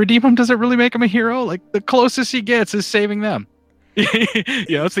that really redeem him? Does it really make him a hero? Like, the closest he gets is saving them. You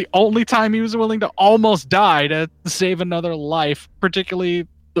know, it's the only time he was willing to almost die to save another life, particularly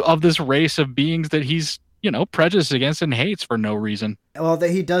of this race of beings that he's, you know, prejudiced against and hates for no reason. Well, that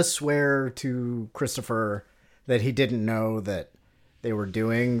he does swear to Christopher that he didn't know that they were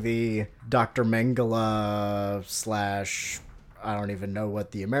doing the Dr. Mengele / I don't even know what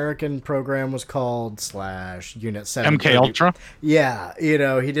the American program was called / Unit 7. MK Ultra? Yeah, you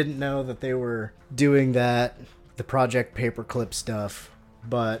know, he didn't know that they were doing that, the Project Paperclip stuff,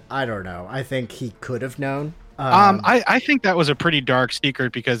 but I don't know. I think he could have known. I think that was a pretty dark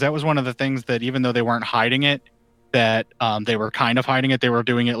secret, because that was one of the things that, even though they weren't hiding it, that they were kind of hiding it. They were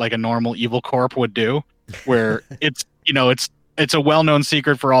doing it like a normal evil corp would do, where it's, you know, it's a well-known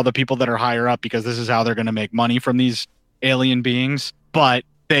secret for all the people that are higher up, because this is how they're going to make money from these alien beings, but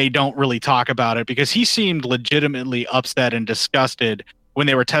they don't really talk about it, because he seemed legitimately upset and disgusted when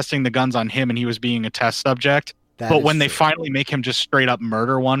they were testing the guns on him and he was being a test subject. But when they finally make him just straight up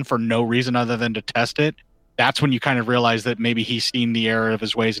murder one for no reason other than to test it, that's when you kind of realize that maybe he's seen the error of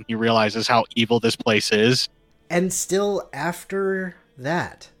his ways and he realizes how evil this place is. And still after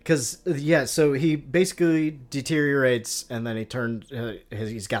that, because so he basically deteriorates, and then he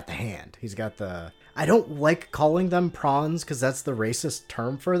he's got the hand. He's got the... I don't like calling them prawns, because that's the racist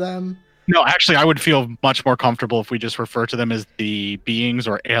term for them. No, actually, I would feel much more comfortable if we just refer to them as the beings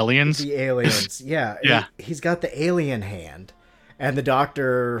or aliens. The aliens, yeah. Yeah. He's got the alien hand. And the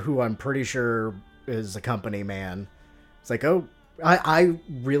doctor, who I'm pretty sure is a company man, it's like, oh, I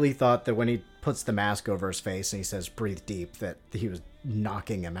really thought that when he puts the mask over his face and he says, breathe deep, that he was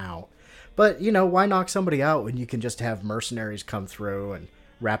knocking him out. But, you know, why knock somebody out when you can just have mercenaries come through and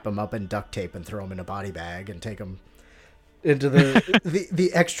wrap them up in duct tape and throw them in a body bag and take them into the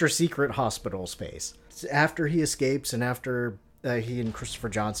extra secret hospital space. After he escapes, and after he and Christopher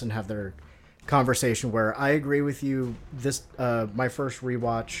Johnson have their conversation, where I agree with you, this my first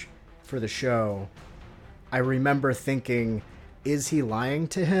rewatch for the show, I remember thinking, is he lying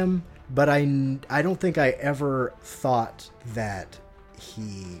to him? But I don't think I ever thought that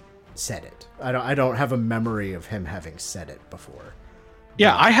he said it. I don't have a memory of him having said it before.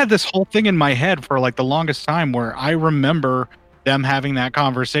 Yeah, I had this whole thing in my head for like the longest time where I remember them having that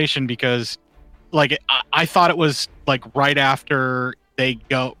conversation, because like I thought it was like right after they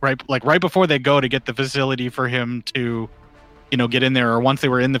go, right before they go to get the facility for him to, you know, get in there, or once they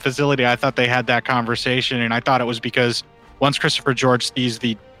were in the facility, I thought they had that conversation, and I thought it was because once Christopher George sees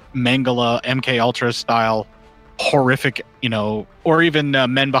the Mengele MK Ultra style horrific, you know, or even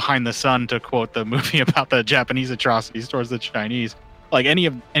Men Behind the Sun, to quote the movie about the Japanese atrocities towards the Chinese, like any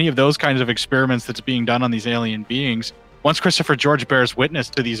of those kinds of experiments that's being done on these alien beings, once Christopher George bears witness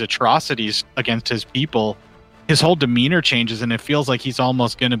to these atrocities against his people, his whole demeanor changes, and it feels like he's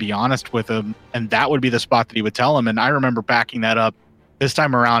almost going to be honest with him, and that would be the spot that he would tell him. And I remember backing that up this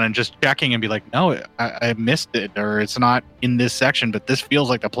time around and just checking and be like, no, I missed it, or it's not in this section, but this feels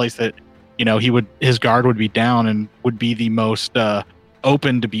like the place that, you know, his guard would be down and would be the most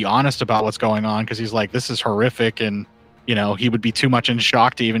open to be honest about what's going on, because he's like, this is horrific, and, you know, he would be too much in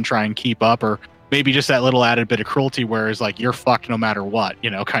shock to even try and keep up, or maybe just that little added bit of cruelty where it's like, you're fucked no matter what, you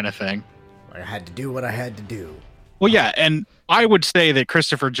know, kind of thing. I had to do what I had to do. Well, yeah, and I would say that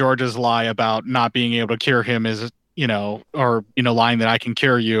Christopher George's lie about not being able to cure him is, you know, or, you know, lying that I can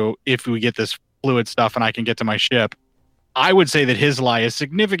cure you if we get this fluid stuff and I can get to my ship. I would say that his lie is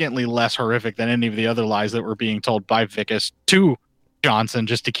significantly less horrific than any of the other lies that were being told by Vickus to Johnson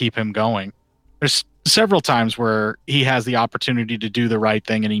just to keep him going. There's several times where he has the opportunity to do the right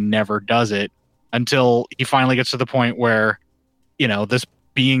thing and he never does it until he finally gets to the point where, you know, this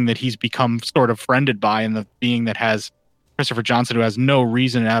being that he's become sort of friended by, and the being that has Christopher Johnson, who has no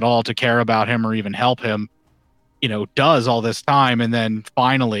reason at all to care about him or even help him, you know, does all this time. And then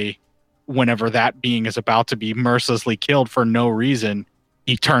finally, whenever that being is about to be mercilessly killed for no reason,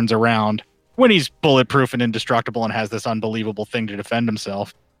 he turns around when he's bulletproof and indestructible and has this unbelievable thing to defend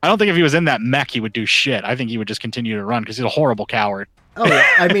himself. I don't think if he was in that mech, he would do shit. I think he would just continue to run because he's a horrible coward. Oh, yeah.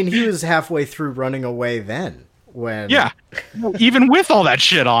 I mean, he was halfway through running away then. Yeah, even with all that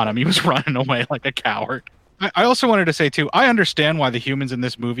shit on him, he was running away like a coward. I also wanted to say, too, I understand why the humans in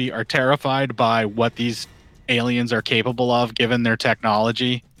this movie are terrified by what these aliens are capable of, given their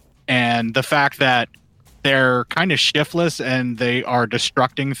technology, and the fact that they're kind of shiftless and they are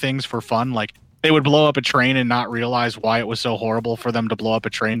destructing things for fun. Like, they would blow up a train and not realize why it was so horrible for them to blow up a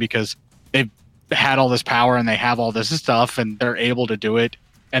train, because they've had all this power and they have all this stuff and they're able to do it.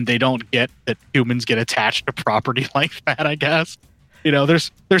 And they don't get that humans get attached to property like that, I guess. You know,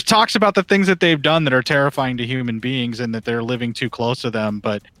 there's talks about the things that they've done that are terrifying to human beings and that they're living too close to them.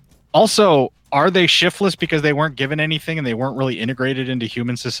 But also, are they shiftless because they weren't given anything and they weren't really integrated into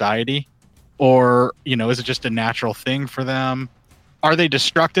human society? Or, you know, is it just a natural thing for them? Are they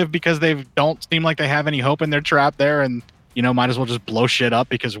destructive because they don't seem like they have any hope and they're trapped there and, you know, might as well just blow shit up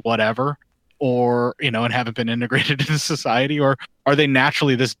because whatever? Or, you know, and haven't been integrated into society? Or are they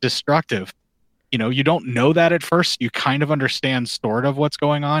naturally this destructive? You know, you don't know that at first. You kind of understand sort of what's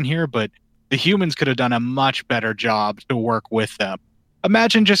going on here, but the humans could have done a much better job to work with them.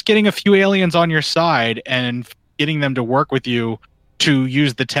 Imagine just getting a few aliens on your side and getting them to work with you to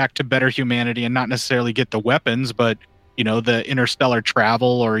use the tech to better humanity and not necessarily get the weapons, but, you know, the interstellar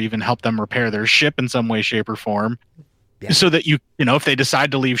travel, or even help them repair their ship in some way, shape, or form. Yeah. So that you know, if they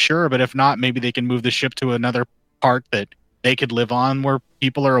decide to leave, sure, but if not, maybe they can move the ship to another part that they could live on where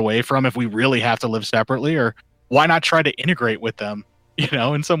people are away from if we really have to live separately. Or why not try to integrate with them, you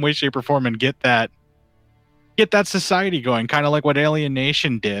know, in some way, shape, or form and get that society going, kind of like what Alien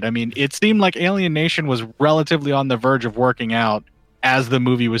Nation did. I mean, it seemed like Alien Nation was relatively on the verge of working out as the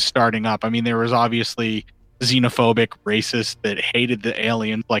movie was starting up. I mean, there was obviously xenophobic racists that hated the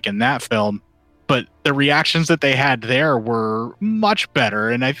aliens, like in that film. But the reactions that they had there were much better,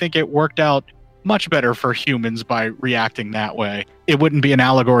 and I think it worked out much better for humans by reacting that way. It wouldn't be an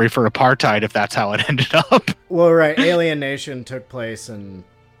allegory for apartheid if that's how it ended up. Well, right. Alien Nation took place in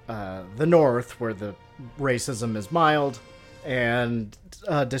the North, where the racism is mild, and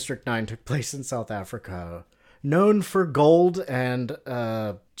District 9 took place in South Africa, known for gold and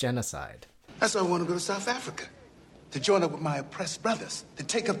genocide. That's why I want to go to South Africa. To join up with my oppressed brothers, to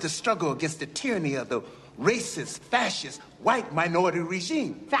take up the struggle against the tyranny of the racist, fascist, white minority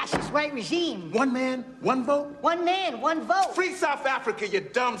regime. Fascist white regime. One man, one vote? One man, one vote. Free South Africa, you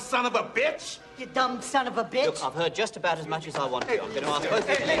dumb son of a bitch! You dumb son of a bitch. Look, I've heard just about as much as I want to. I'm going to ask both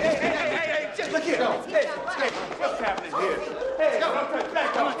of you. Hey, just look here. Hey, what's happening here? Hey,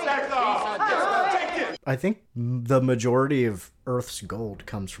 back off. I think the majority of Earth's gold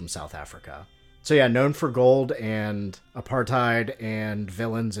comes from South Africa. So yeah, known for gold and apartheid and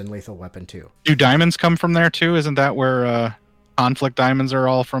villains in Lethal Weapon 2. Do diamonds come from there too? Isn't that where conflict diamonds are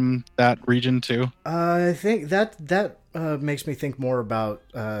all from that region too? I think that makes me think more about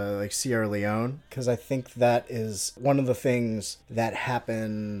like Sierra Leone, because I think that is one of the things that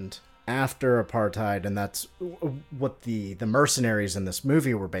happened after apartheid, and that's what the mercenaries in this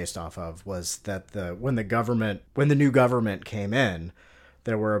movie were based off of, was that when the new government came in,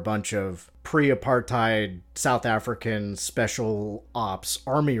 there were a bunch of pre-apartheid South African special ops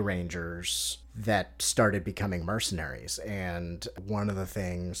army rangers that started becoming mercenaries. And one of the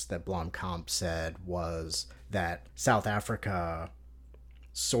things that Blomkamp said was that South Africa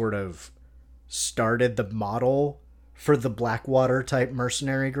sort of started the model for the Blackwater type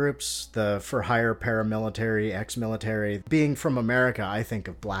mercenary groups, the for hire paramilitary, ex-military. Being from America, I think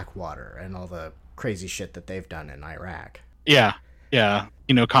of Blackwater and all the crazy shit that they've done in Iraq. Yeah.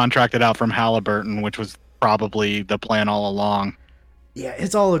 Contracted out from Halliburton, which was probably the plan all along. Yeah,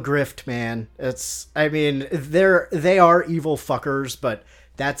 it's all a grift, man. They are evil fuckers, but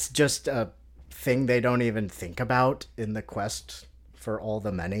that's just a thing they don't even think about in the quest for all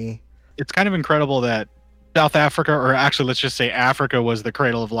the many. It's kind of incredible that South Africa, or actually let's just say Africa, was the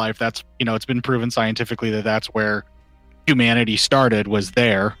cradle of life. That's, it's been proven scientifically that that's where humanity started, was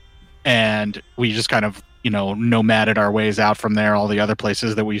there. And we just kind of, nomaded our ways out from there. All the other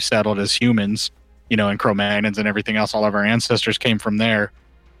places that we've settled as humans, and Cro-Magnons and everything else, all of our ancestors came from there.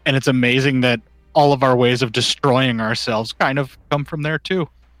 And it's amazing that all of our ways of destroying ourselves kind of come from there too,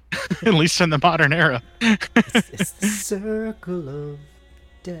 at least in the modern era. It's the circle of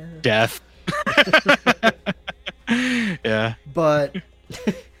death. Yeah. But,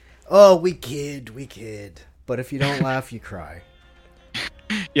 oh, we kid. But if you don't laugh, you cry.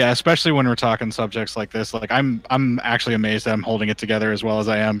 Yeah, especially when we're talking subjects like this. Like, I'm actually amazed that I'm holding it together as well as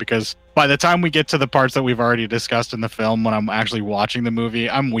I am, because by the time we get to the parts that we've already discussed in the film, when I'm actually watching the movie,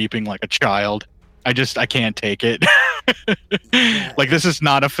 I'm weeping like a child. I can't take it. Like, this is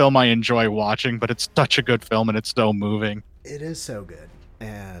not a film I enjoy watching, but it's such a good film and it's so moving. It is so good.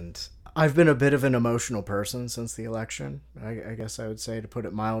 And I've been a bit of an emotional person since the election, I guess I would say, to put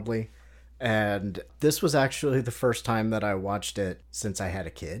it mildly. And this was actually the first time that I watched it since I had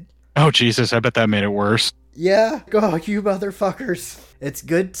a kid. Oh, Jesus, I bet that made it worse. Yeah, go you motherfuckers. It's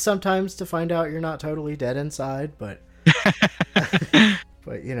good sometimes to find out you're not totally dead inside, but...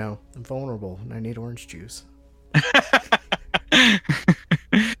 But, I'm vulnerable and I need orange juice.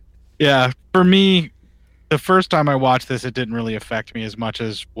 Yeah, for me, the first time I watched this, it didn't really affect me as much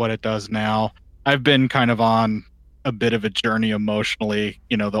as what it does now. I've been kind of on a bit of a journey emotionally.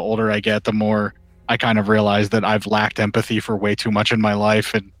 The older I get, the more I kind of realize that I've lacked empathy for way too much in my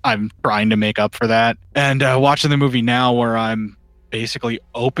life, and I'm trying to make up for that. And watching the movie now, where I'm basically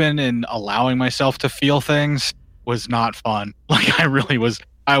open and allowing myself to feel things, was not fun. Like,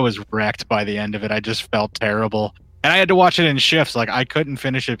 I was wrecked by the end of it. I just felt terrible. And I had to watch it in shifts. Like, I couldn't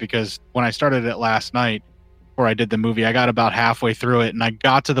finish it because when I started it last night, before I did the movie, I got about halfway through it, and I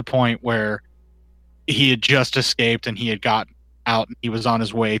got to the point where he had just escaped and he had got out and he was on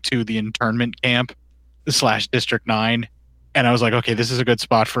his way to the internment camp / District 9. And I was like, okay, this is a good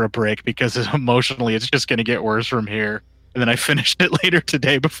spot for a break, because emotionally it's just going to get worse from here. And then I finished it later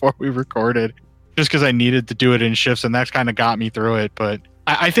today before we recorded, just because I needed to do it in shifts, and that kind of got me through it. But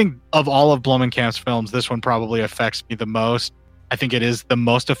I think of all of Blomkamp's films, this one probably affects me the most. I think it is the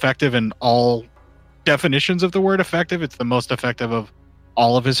most effective in all definitions of the word effective. It's the most effective of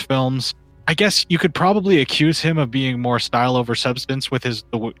all of his films. I guess you could probably accuse him of being more style over substance with his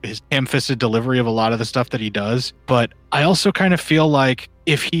ham-fisted delivery of a lot of the stuff that he does. But I also kind of feel like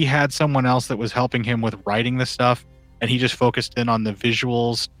if he had someone else that was helping him with writing the stuff, and he just focused in on the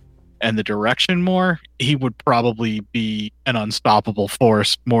visuals and the direction more, he would probably be an unstoppable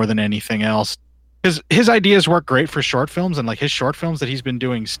force more than anything else. Because his ideas work great for short films, and like his short films that he's been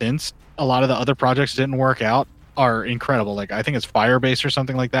doing since a lot of the other projects didn't work out are incredible. Like, I think it's Firebase or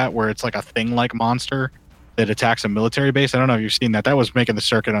something like that, where it's like a thing-like monster that attacks a military base. I don't know if you've seen that. That was making the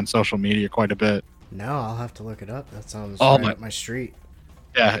circuit on social media quite a bit. No, I'll have to look it up. That sounds right up my street.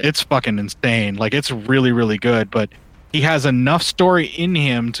 Yeah, it's fucking insane. Like, it's really, really good, but he has enough story in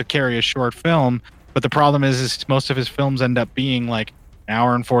him to carry a short film. But the problem is most of his films end up being like an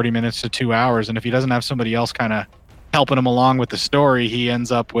hour and 40 minutes to 2 hours. And if he doesn't have somebody else kind of helping him along with the story, he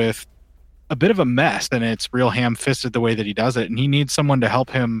ends up with a bit of a mess, and it's real ham-fisted the way that he does it. And he needs someone to help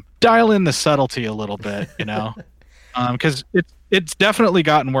him dial in the subtlety a little bit, because it's definitely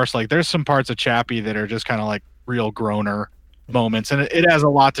gotten worse. Like, there's some parts of Chappie that are just kind of like real groaner moments, and it has a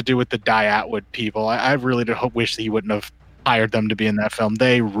lot to do with the Die Atwood people. I really wish he wouldn't have hired them to be in that film.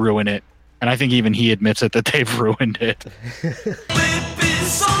 They ruin it, and I think even he admits it, that they've ruined it.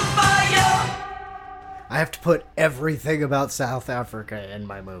 I have to put everything about South Africa in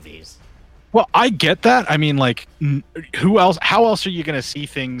my movies. Well, I get that. I mean, like, how else are you going to see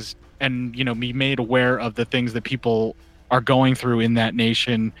things and, be made aware of the things that people are going through in that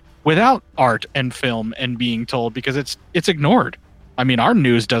nation without art and film and being told, because it's ignored. I mean, our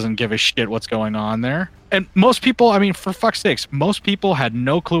news doesn't give a shit what's going on there. And most people, I mean, for fuck's sakes, most people had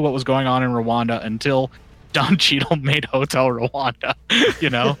no clue what was going on in Rwanda until Don Cheadle made Hotel Rwanda,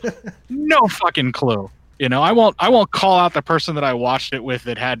 No fucking clue. I won't call out the person that I watched it with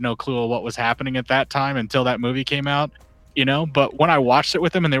that had no clue of what was happening at that time until that movie came out. you know? But when I watched it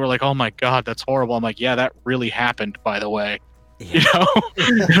with them and they were like, oh my God, that's horrible. I'm like, yeah, that really happened, by the way. Yeah.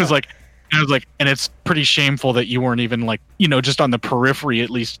 You know? And it's pretty shameful that you weren't even like, you know, just on the periphery, at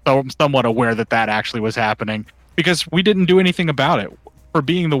least somewhat aware that actually was happening, because we didn't do anything about it. For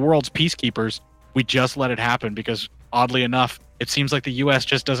being the world's peacekeepers, we just let it happen because, oddly enough, it seems like the U.S.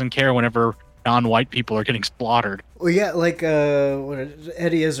 just doesn't care whenever non-white people are getting slaughtered. Well, yeah, like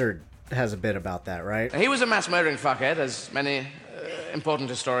Eddie Izzard has a bit about that, right? He was a mass-murdering fuckhead, as many important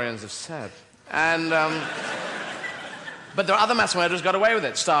historians have said. And, but there are other mass murderers got away with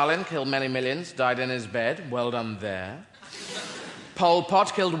it. Stalin killed many millions, died in his bed. Well done there. Pol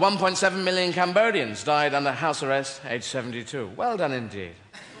Pot killed 1.7 million Cambodians, died under house arrest, age 72. Well done indeed.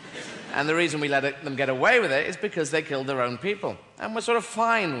 And the reason we let them get away with it is because they killed their own people. And we're sort of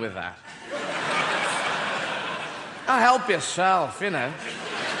fine with that. Now help yourself, you know.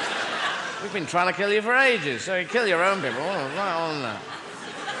 We've been trying to kill you for ages, so you kill your own people. Right on that.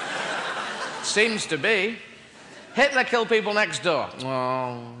 Seems to be. Hitler killed people next door.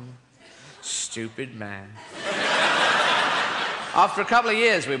 Oh, stupid man. After a couple of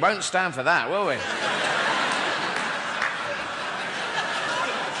years, we won't stand for that, will we?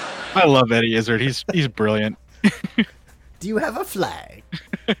 I love Eddie Izzard. He's brilliant. Do you have a flag?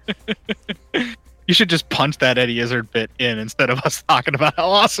 You should just punch that Eddie Izzard bit in instead of us talking about how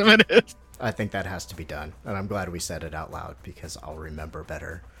awesome it is. I think that has to be done, and I'm glad we said it out loud because I'll remember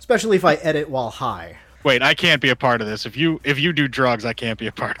better. Especially if I edit while high. Wait, I can't be a part of this. If you do drugs, I can't be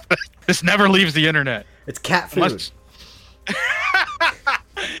a part of this. This never leaves the internet. It's cat food.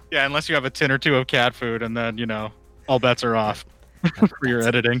 Yeah, unless you have a tin or two of cat food, and then, you know, all bets are off for your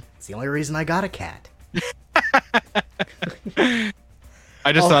editing. It's the only reason I got a cat.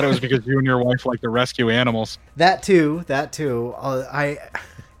 I just thought it was because you and your wife like to rescue animals. That too.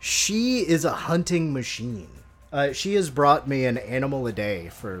 She is a hunting machine. She has brought me an animal a day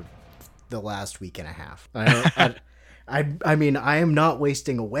for the last week and a half. I mean, I am not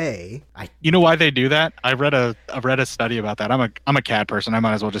wasting away. You know why they do that? I read a study about that. I'm a cat person. I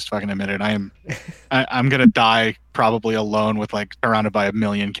might as well just fucking admit it. I'm gonna die probably alone with like surrounded by a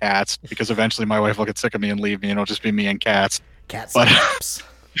million cats because eventually my wife will get sick of me and leave me, and it'll just be me and cats. Cat psyops.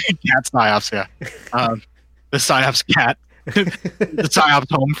 Cat psyops, yeah. The psyops cat. The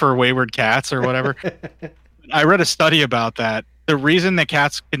psyops home for wayward cats or whatever. I read a study about that. The reason that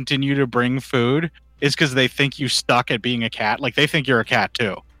cats continue to bring food is because they think you suck at being a cat. Like, they think you're a cat,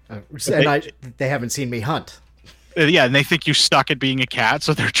 too. They haven't seen me hunt. Yeah, and they think you suck at being a cat,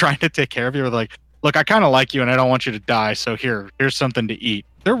 so they're trying to take care of you. They're like, look, I kind of like you, and I don't want you to die, so here's something to eat.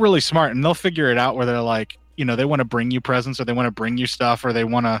 They're really smart, and they'll figure it out where they're like, you know, they want to bring you presents, or they want to bring you stuff, or they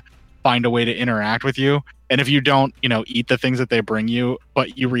want to find a way to interact with you. And if you don't, you know, eat the things that they bring you,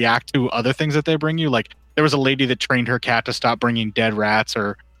 but you react to other things that they bring you, like there was a lady that trained her cat to stop bringing dead rats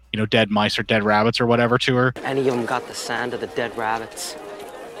or, you know, dead mice or dead rabbits or whatever to her. Any of them got the sand of the dead rabbits.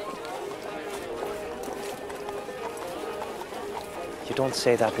 You don't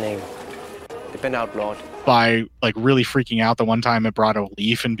say that name. They've been outlawed. By like really freaking out the one time it brought a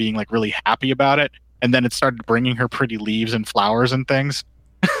leaf and being like really happy about it. And then it started bringing her pretty leaves and flowers and things.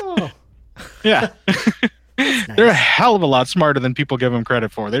 Oh. Yeah. Nice. They're a hell of a lot smarter than people give them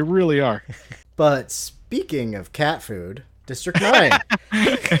credit for. They really are. But speaking of cat food, District 9.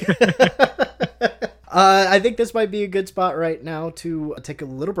 I think this might be a good spot right now to take a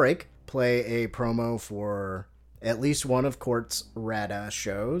little break, play a promo for at least one of Court's rad-ass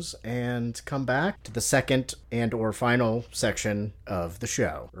shows, and come back to the second and or final section of the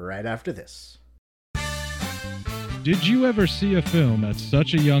show right after this. Did you ever see a film at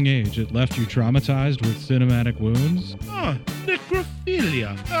such a young age it left you traumatized with cinematic wounds?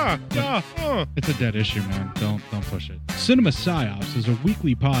 Necrophilia. It's a dead issue, man. Don't push it. Cinema Psyops is a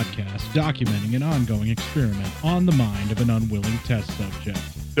weekly podcast documenting an ongoing experiment on the mind of an unwilling test subject.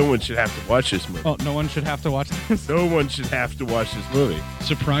 No one should have to watch this movie. Oh, no one should have to watch this? No one should have to watch this movie.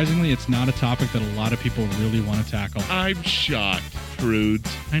 Surprisingly, it's not a topic that a lot of people really want to tackle. I'm shocked, prudes.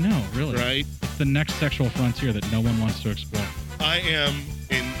 I know, really. Right? It's the next sexual frontier that no one wants to explore. I am,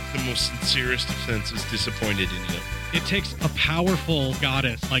 in the most sincerest of senses, disappointed in you. It takes a powerful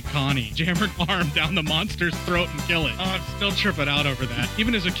goddess like Connie, jam her arm down the monster's throat and kill it. Oh, I'm still tripping out over that.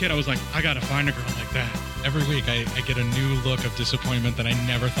 Even as a kid, I was like, I gotta find a girl like that. Every week, I get a new look of disappointment that I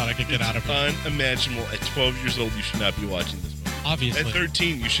never thought I could get out of her. Unimaginable. At 12 years old, you should not be watching this movie. Obviously. At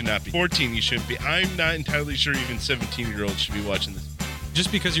 13, you should not be. 14, you shouldn't be. I'm not entirely sure even 17-year-olds should be watching this.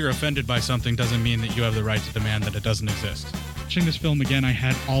 Just because you're offended by something doesn't mean that you have the right to demand that it doesn't exist. Watching this film again, I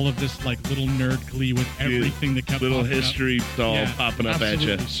had all of this like little nerd glee with everything that kept little popping history up. all popping up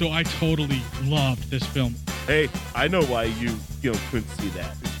absolutely. at you. So I totally loved this film. Hey, I know why you couldn't see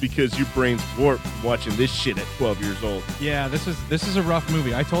that. It's because your brain's warped from watching this shit at 12 years old. Yeah, this is a rough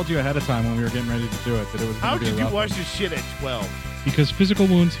movie. I told you ahead of time when we were getting ready to do it that it was. How did you watch this shit at 12? Because physical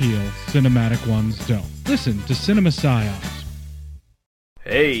wounds heal, cinematic ones don't. Listen to Cinema Psyops.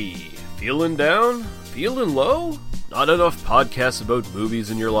 Hey, feeling down? Feeling low? Not enough podcasts about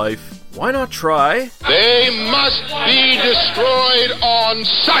movies in your life? Why not try? They must be destroyed on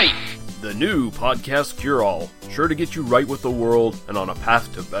sight! The new Podcast Cure-All, sure to get you right with the world and on a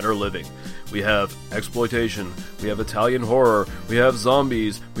path to better living. We have exploitation, we have Italian horror, we have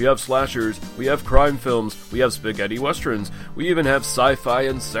zombies, we have slashers, we have crime films, we have spaghetti westerns, we even have sci-fi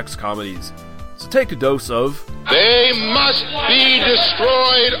and sex comedies. So take a dose of... They must be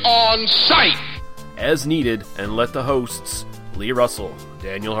destroyed on sight! As needed, and let the hosts, Lee Russell,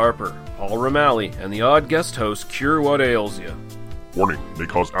 Daniel Harper, Paul Romali, and the odd guest host cure what ails you. Warning, may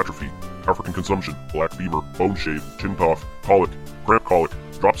cause atrophy, African consumption, black fever, bone shave, chin cough, colic, cramp colic,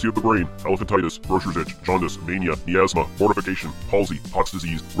 dropsy of the brain, elephantitis, grocer's itch, jaundice, mania, miasma, mortification, palsy, Pott's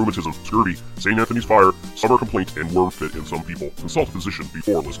disease, rheumatism, scurvy, St. Anthony's fire, summer complaint, and worm fit in some people. Consult a physician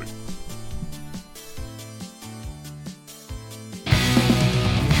before listening.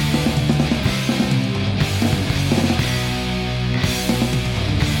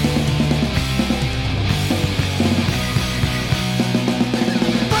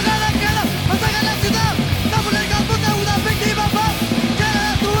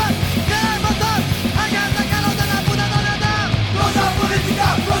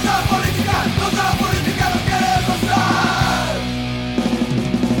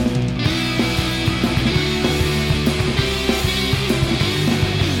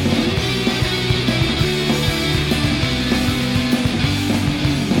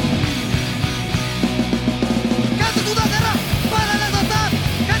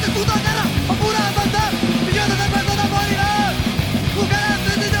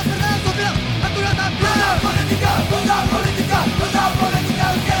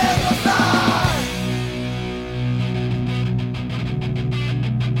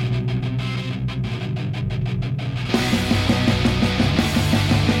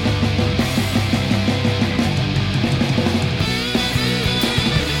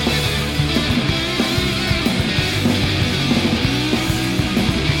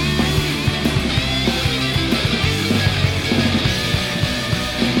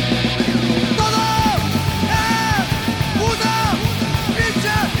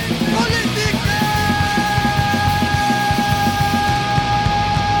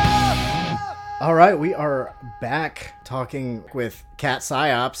 All right, we are back talking with Cat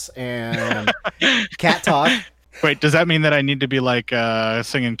Psyops and Cat Talk. Wait, does that mean that I need to be like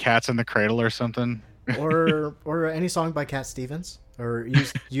singing Cats in the Cradle or something? or any song by Cat Stevens or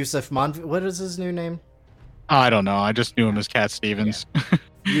Yusuf Manvi? What is his new name? I don't know. I just knew him as Cat Stevens. Yeah.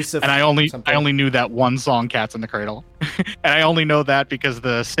 Yusuf and I only something. knew that one song, Cats in the Cradle. And I only know that because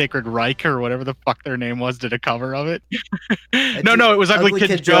the Sacred Reich or whatever the fuck their name was did a cover of it. No, it was Ugly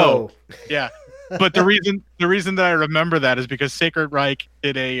Kid Joe. Yeah. But the reason that I remember that is because Sacred Reich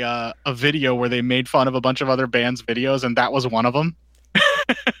did a video where they made fun of a bunch of other bands' videos, and that was one of them.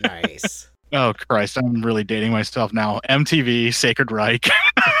 Nice. Oh Christ, I'm really dating myself now. MTV, Sacred Reich.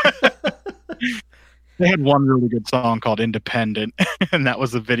 They had one really good song called Independent, and that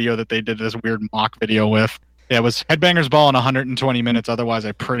was the video that they did this weird mock video with. Yeah, it was Headbangers Ball in 120 minutes. Otherwise,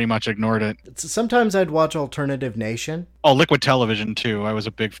 I pretty much ignored it. Sometimes I'd watch Alternative Nation. Oh, Liquid Television, too. I was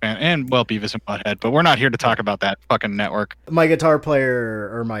a big fan. And, well, Beavis and Butthead. But we're not here to talk about that fucking network. My guitar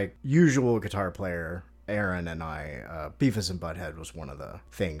player, or my usual guitar player, Aaron and I, Beavis and Butthead was one of the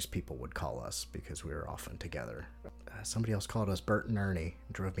things people would call us because we were often together. Somebody else called us Bert and Ernie.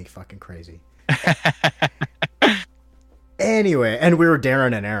 It drove me fucking crazy. Anyway, and we were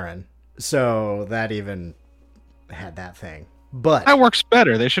Darren and Aaron. So that even had that thing. But that works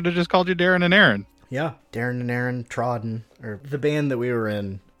better. They should have just called you Darren and Aaron. Yeah, Darren and Aaron Trodden. Or the band that we were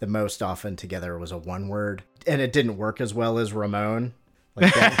in the most often together was a one word. And it didn't work as well as Ramon.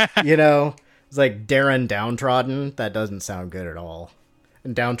 Like that, you know? It's like Darren Downtrodden. That doesn't sound good at all.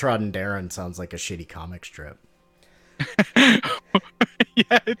 And Downtrodden Darren sounds like a shitty comic strip.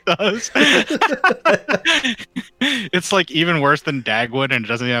 Yeah, it does. It's like even worse than Dagwood, and it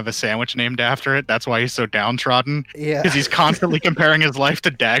doesn't even have a sandwich named after it. That's why he's so downtrodden. Yeah. Because he's constantly comparing his life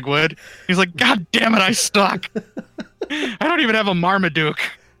to Dagwood. He's like, God damn it, I suck. I don't even have a Marmaduke.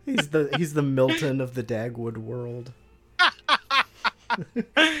 He's the Milton of the Dagwood world.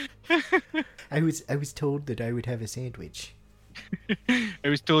 I was told that I would have a sandwich. I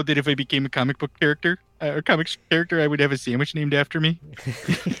was told that if I became a comic book character, I would have a sandwich named after me.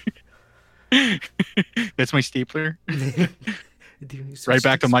 That's my stapler. Right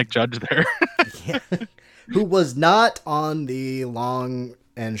back to Mike Judge there. Yeah. Who was not on the long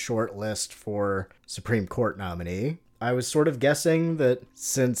and short list for Supreme Court nominee. I was sort of guessing that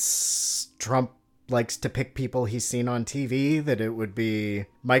since Trump likes to pick people he's seen on TV, that it would be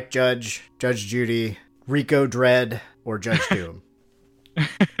Mike Judge, Judge Judy, Rico Dredd, or Judge Doom.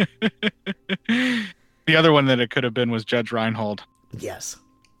 The other one that it could have been was Judge Reinhold. Yes.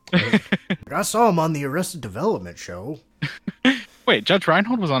 I saw him on the Arrested Development show. Wait, Judge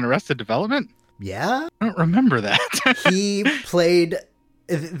Reinhold was on Arrested Development? Yeah? I don't remember that. He played...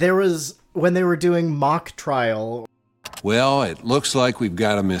 There was... When they were doing mock trial... Well, it looks like we've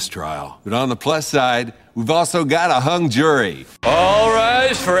got a mistrial. But on the plus side, we've also got a hung jury. All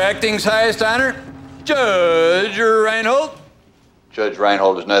rise for acting's highest honor, Judge Reinhold. Judge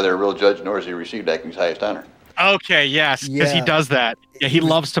Reinhold is neither a real judge nor has he received acting's highest honor. Okay, yes, because he does that. Yeah, he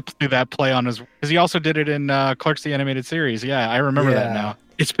loves to do that play on his... Because he also did it in Clerks the Animated Series. Yeah, I remember that now.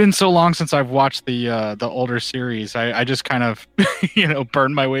 It's been so long since I've watched the older series. I just kind of,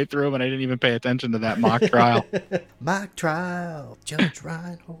 burned my way through them, and I didn't even pay attention to that mock trial. Mock trial, Judge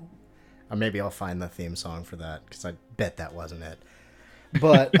Reinhold. Or maybe I'll find the theme song for that, because I bet that wasn't it.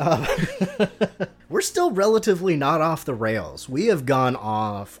 But we're still relatively not off the rails. We have gone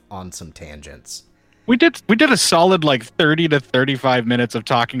off on some tangents. We did a solid 30 to 35 minutes of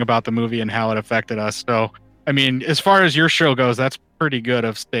talking about the movie and how it affected us. So, I mean, as far as your show goes, that's pretty good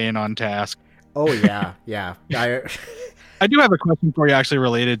of staying on task. Oh, yeah. Yeah. I do have a question for you actually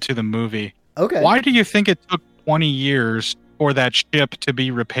related to the movie. Okay. Why do you think it took 20 years for that ship to be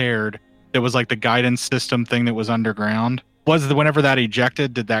repaired? It was like the guidance system thing that was underground. Whenever that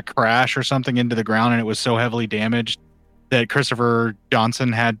ejected, did that crash or something into the ground and it was so heavily damaged that Christopher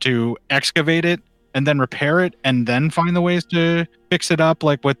Johnson had to excavate it and then repair it and then find the ways to fix it up,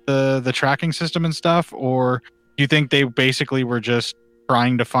 like with the tracking system and stuff? Or do you think they basically were just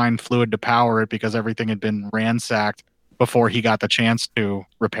trying to find fluid to power it because everything had been ransacked before he got the chance to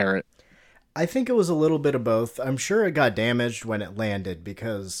repair it? I think it was a little bit of both. I'm sure it got damaged when it landed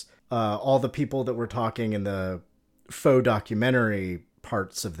because all the people that were talking in the faux documentary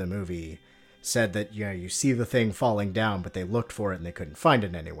parts of the movie said that, you see the thing falling down, but they looked for it and they couldn't find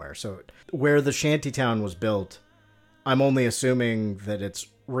it anywhere. So where the shantytown was built, I'm only assuming that it's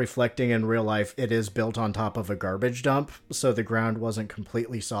reflecting in real life. It is built on top of a garbage dump, so the ground wasn't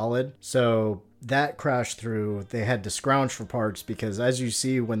completely solid. So that crashed through. They had to scrounge for parts because, as you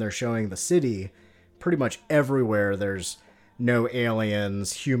see when they're showing the city, pretty much everywhere there's no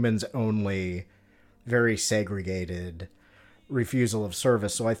aliens, humans only, very segregated, refusal of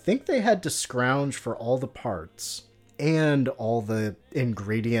service. So I think they had to scrounge for all the parts and all the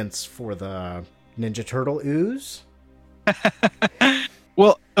ingredients for the Ninja Turtle ooze.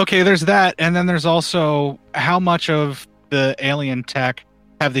 Well, okay, there's that, and then there's also how much of the alien tech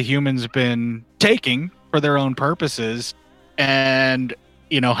have the humans been taking for their own purposes, and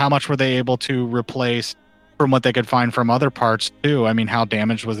how much were they able to replace from what they could find from other parts too? I mean, how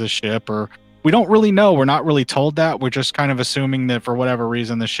damaged was the ship? Or we don't really know. We're not really told that. We're just kind of assuming that for whatever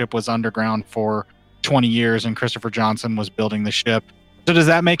reason the ship was underground for 20 years and Christopher Johnson was building the ship. So does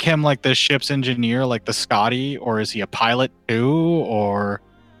that make him like the ship's engineer, like the Scotty, or is he a pilot too? Or,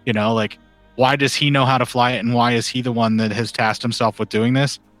 why does he know how to fly it and why is he the one that has tasked himself with doing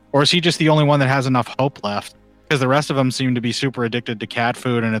this? Or is he just the only one that has enough hope left? Because the rest of them seem to be super addicted to cat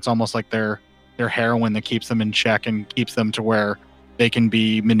food and it's almost like their heroin that keeps them in check and keeps them to where they can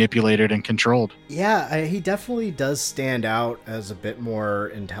be manipulated and controlled. Yeah, he definitely does stand out as a bit more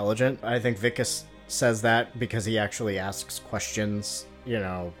intelligent. I think Vicus says that because he actually asks questions,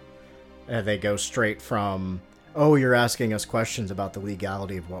 they go straight from, oh, you're asking us questions about the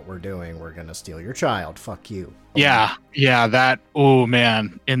legality of what we're doing. We're going to steal your child. Fuck you. Yeah, that, oh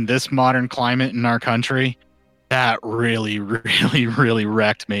man, in this modern climate in our country, that really, really, really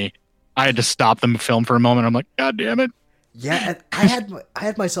wrecked me. I had to stop the film for a moment. I'm like, God damn it. Yeah, I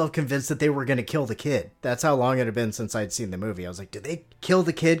had myself convinced that they were going to kill the kid. That's how long it had been since I'd seen the movie. I was like, did they kill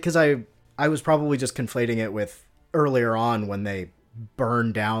the kid? Because I was probably just conflating it with earlier on when they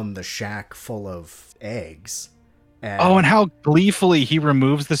burned down the shack full of eggs. And how gleefully he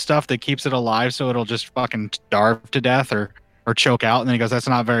removes the stuff that keeps it alive so it'll just fucking starve to death or choke out. And then he goes, that's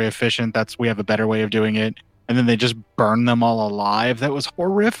not very efficient. We have a better way of doing it. And then they just burn them all alive. That was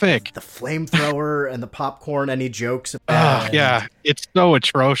horrific. The flamethrower and the popcorn, any jokes about yeah, it's so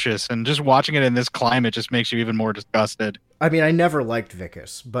atrocious. And just watching it in this climate just makes you even more disgusted. I mean, I never liked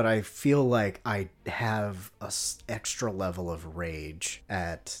Vicus, but I feel like I have a extra level of rage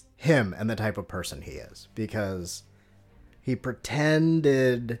at him and the type of person he is. Because he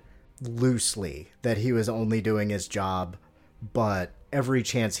pretended loosely that he was only doing his job, but every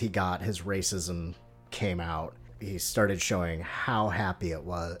chance he got, his racism came out. He started showing how happy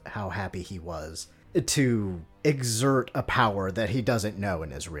he was to exert a power that he doesn't know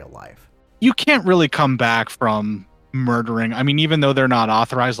in his real life. You can't really come back from murdering. I mean, even though they're not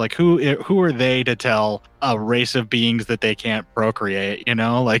authorized, like who are they to tell a race of beings that they can't procreate, you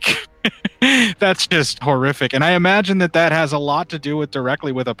know? Like that's just horrific. And I imagine that has a lot to do with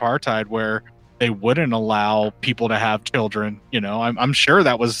directly with apartheid, where they wouldn't allow people to have children. You know, I'm sure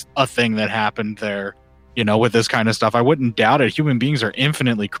that was a thing that happened there, you know, with this kind of stuff. I wouldn't doubt it. Human beings are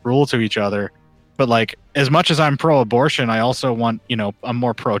infinitely cruel to each other. But like, as much as I'm pro-abortion, I also want, you know, I'm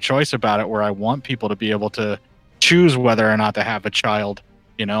more pro-choice about it, where I want people to be able to choose whether or not to have a child.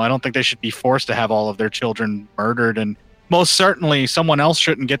 You know, I don't think they should be forced to have all of their children murdered. And most certainly someone else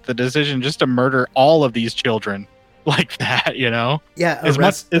shouldn't get the decision just to murder all of these children like that, you know? Yeah,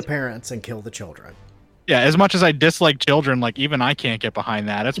 arrest the parents and kill the children. Yeah, as much as I dislike children, like even I can't get behind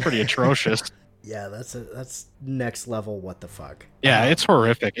that. It's pretty atrocious. Yeah, that's next level what the fuck. Yeah, it's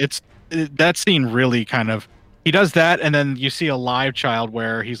horrific. That scene really kind of, he does that, and then you see a live child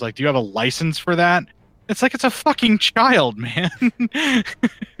where he's like, do you have a license for that? It's like, it's a fucking child, man.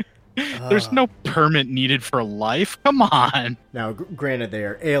 There's no permit needed for life. Come on. Now, granted, they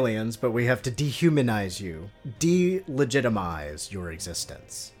are aliens, but we have to dehumanize you, delegitimize your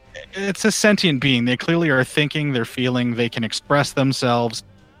existence. It's a sentient being. They clearly are thinking, they're feeling, they can express themselves.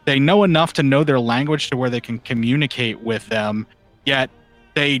 They know enough to know their language to where they can communicate with them, yet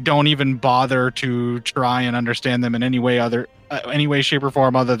they don't even bother to try and understand them in any way, shape, or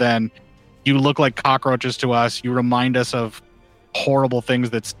form other than, you look like cockroaches to us. You remind us of horrible things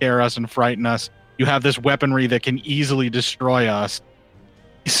that scare us and frighten us. You have this weaponry that can easily destroy us.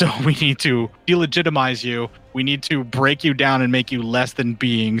 So we need to delegitimize you. We need to break you down and make you less than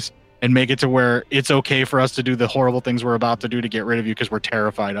beings and make it to where it's okay for us to do the horrible things we're about to do to get rid of you because we're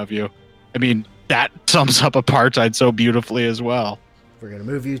terrified of you. I mean, that sums up apartheid so beautifully as well. We're going to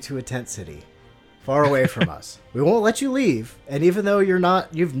move you to a tent city, far away from us. We won't let you leave. And even though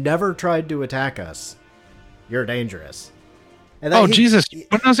you've never tried to attack us, you're dangerous. And Jesus.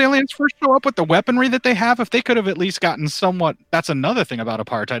 When those aliens first show up with the weaponry that they have, if they could have at least gotten somewhat, that's another thing about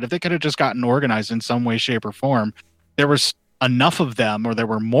apartheid. If they could have just gotten organized in some way, shape, or form, there was enough of them, or there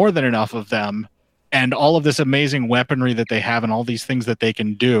were more than enough of them, and all of this amazing weaponry that they have and all these things that they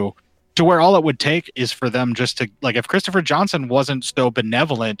can do, to where all it would take is for them just to, like, if Christopher Johnson wasn't so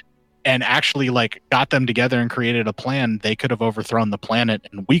benevolent and actually like got them together and created a plan, they could have overthrown the planet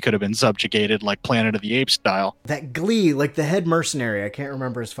and we could have been subjugated like Planet of the Apes style. That Glee, like the head mercenary, I can't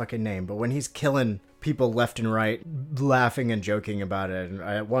remember his fucking name, but when he's killing people left and right, laughing and joking about it, and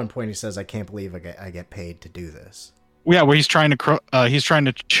at one point he says, I can't believe I get paid to do this. Yeah, where he's trying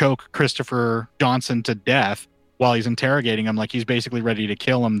to choke Christopher Johnson to death while he's interrogating him, like he's basically ready to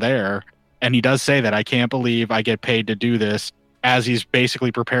kill him there. And he does say that, I can't believe I get paid to do this, as he's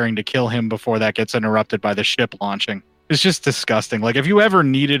basically preparing to kill him before that gets interrupted by the ship launching. It's just disgusting. Like, if you ever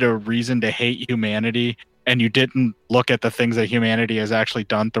needed a reason to hate humanity and you didn't look at the things that humanity has actually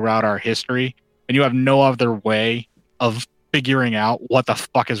done throughout our history, and you have no other way of figuring out what the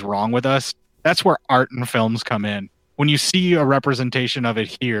fuck is wrong with us, that's where art and films come in. When you see a representation of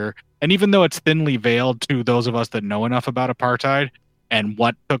it here, and even though it's thinly veiled to those of us that know enough about apartheid and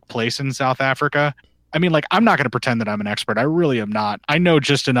what took place in South Africa, I mean, like, I'm not going to pretend that I'm an expert. I really am not. I know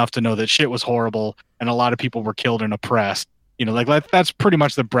just enough to know that shit was horrible and a lot of people were killed and oppressed. You know, like, that's pretty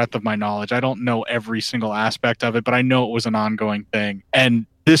much the breadth of my knowledge. I don't know every single aspect of it, but I know it was an ongoing thing. And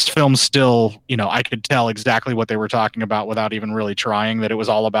this film still, you know, I could tell exactly what they were talking about without even really trying, that it was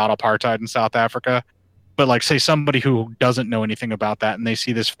all about apartheid in South Africa. But like, say somebody who doesn't know anything about that and they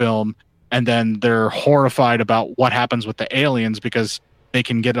see this film and then they're horrified about what happens with the aliens because they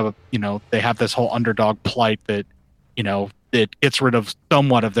can get they have this whole underdog plight that, you know, it gets rid of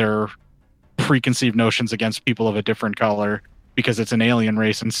somewhat of their preconceived notions against people of a different color because it's an alien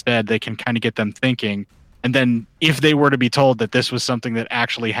race instead. They can kind of get them thinking. And then if they were to be told that this was something that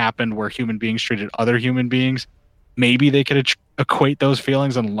actually happened where human beings treated other human beings, maybe they could equate those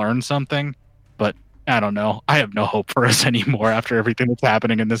feelings and learn something. But I don't know. I have no hope for us anymore after everything that's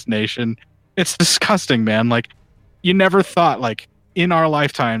happening in this nation. It's disgusting, man. Like, you never thought, like, in our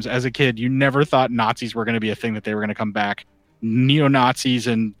lifetimes as a kid, you never thought Nazis were going to be a thing, that they were going to come back. Neo-Nazis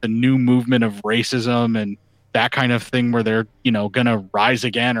and the new movement of racism and that kind of thing where they're, you know, going to rise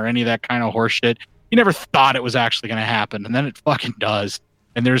again or any of that kind of horse shit. You never thought it was actually going to happen. And then it fucking does.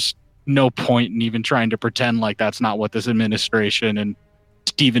 And there's no point in even trying to pretend like that's not what this administration and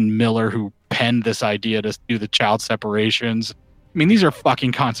Stephen Miller, who penned this idea to do the child separations, I mean, these are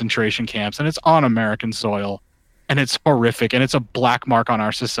fucking concentration camps, and it's on American soil, and it's horrific, and it's a black mark on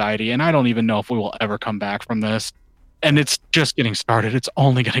our society, and I don't even know if we will ever come back from this. And it's just getting started. It's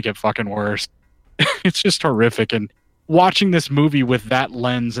only going to get fucking worse. It's just horrific. And watching this movie with that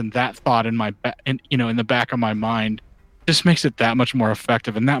lens and that thought in my in the back of my mind just makes it that much more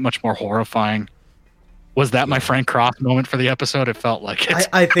effective and that much more horrifying. Was that my Frank Cross moment for the episode? It felt like it.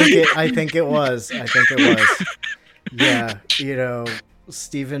 I think it was. Yeah,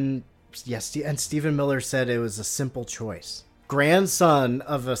 Stephen Miller said it was a simple choice. Grandson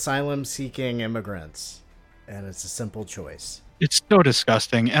of asylum-seeking immigrants, and it's a simple choice. It's so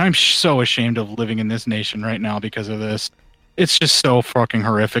disgusting, and I'm so ashamed of living in this nation right now because of this. It's just so fucking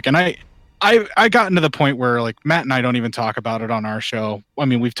horrific, and I gotten to the point where, like, Matt and I don't even talk about it on our show. I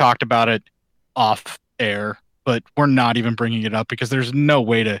mean, we've talked about it off air, but we're not even bringing it up because there's no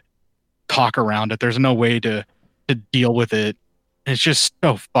way to talk around it. There's no way to deal with it. It's just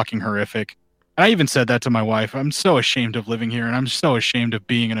so fucking horrific. And I even said that to my wife. I'm so ashamed of living here, and I'm so ashamed of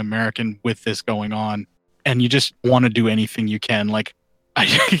being an American with this going on. And you just want to do anything you can, like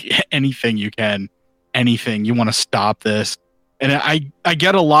anything you can, anything. You want to stop this. And I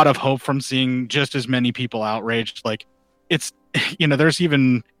get a lot of hope from seeing just as many people outraged. Like, it's, there's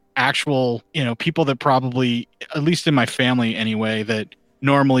even actual, people that probably, at least in my family anyway, that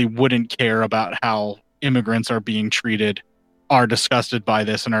normally wouldn't care about how immigrants are being treated, are disgusted by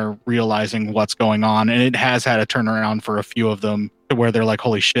this and are realizing what's going on. And it has had a turnaround for a few of them to where they're like,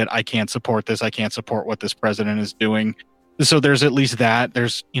 holy shit, I can't support this. I can't support what this president is doing. So there's at least that.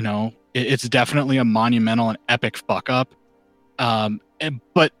 There's, it's definitely a monumental and epic fuck up.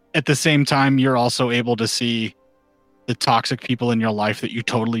 But at the same time, you're also able to see the toxic people in your life that you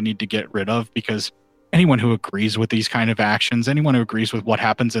totally need to get rid of, because anyone who agrees with these kind of actions, anyone who agrees with what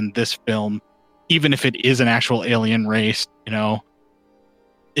happens in this film, even if it is an actual alien race,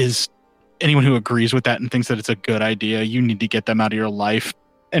 is anyone who agrees with that and thinks that it's a good idea, you need to get them out of your life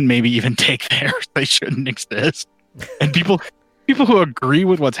and maybe even take theirs. They shouldn't exist. And people who agree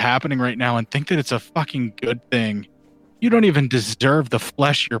with what's happening right now and think that it's a fucking good thing, you don't even deserve the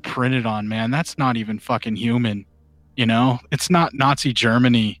flesh you're printed on, man. That's not even fucking human. It's not Nazi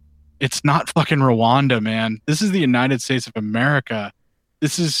Germany. It's not fucking Rwanda, man. This is the United States of America.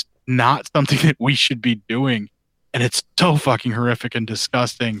 This is not something that we should be doing. And it's so fucking horrific and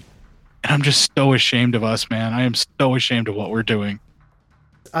disgusting. And I'm just so ashamed of us, man. I am so ashamed of what we're doing.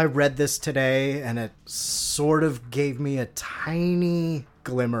 I read this today, and it sort of gave me a tiny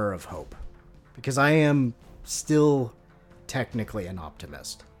glimmer of hope. Because I am still technically an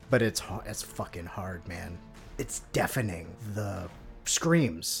optimist. But it's fucking hard, man. It's deafening. The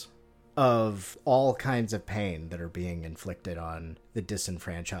screams of all kinds of pain that are being inflicted on the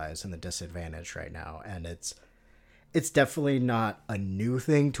disenfranchised and the disadvantaged right now. And it's definitely not a new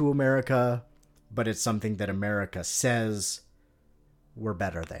thing to America, but it's something that America says we're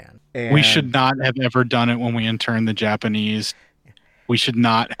better than. And we should not have ever done it when we interned the Japanese. We should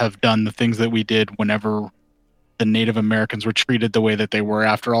not have done the things that we did whenever the Native Americans were treated the way that they were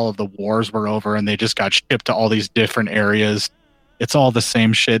after all of the wars were over and they just got shipped to all these different areas. It's all the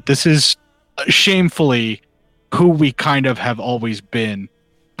same shit. This is shamefully who we kind of have always been.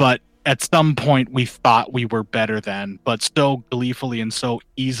 But at some point we thought we were better than, but so gleefully and so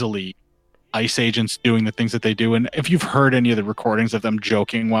easily ICE agents doing the things that they do. And if you've heard any of the recordings of them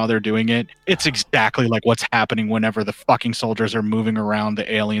joking while they're doing it, it's exactly like what's happening whenever the fucking soldiers are moving around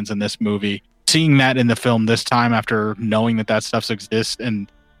the aliens in this movie. Seeing that in the film this time after knowing that stuff exists and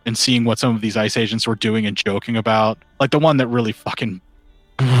seeing what some of these ICE agents were doing and joking about, like the one that really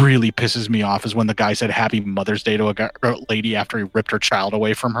pisses me off is when the guy said Happy Mother's Day to a lady after he ripped her child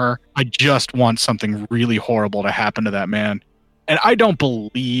away from her. I just want something really horrible to happen to that man. And I don't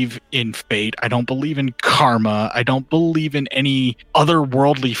believe in fate. I don't believe in karma. I don't believe in any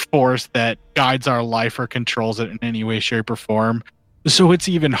otherworldly force that guides our life or controls it in any way, shape, or form. So it's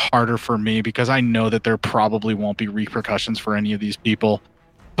even harder for me because I know that there probably won't be repercussions for any of these people.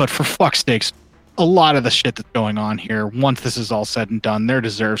 But for fuck's sakes, a lot of the shit that's going on here, once this is all said and done, there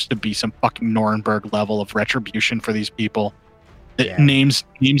deserves to be some fucking Nuremberg level of retribution for these people. Yeah. Names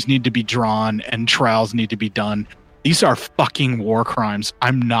need to be drawn and trials need to be done. These are fucking war crimes.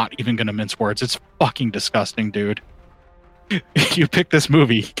 I'm not even going to mince words. It's fucking disgusting, dude. You picked this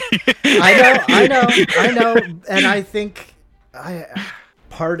movie. I know. And I think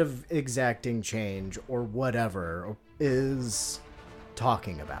part of exacting change or whatever is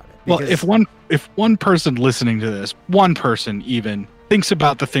talking about it. Well, if one person listening to this, one person even, thinks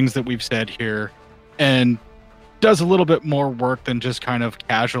about the things that we've said here and does a little bit more work than just kind of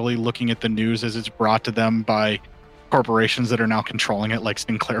casually looking at the news as it's brought to them by corporations that are now controlling it, like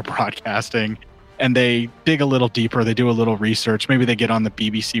Sinclair Broadcasting, and they dig a little deeper. They do a little research. Maybe they get on the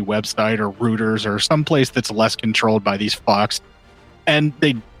BBC website or Reuters or someplace that's less controlled by these fucks, and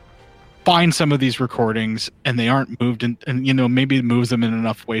they find some of these recordings, and they aren't moved, and maybe it moves them in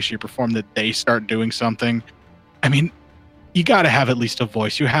enough way, shape, or form that they start doing something. I mean, you got to have at least a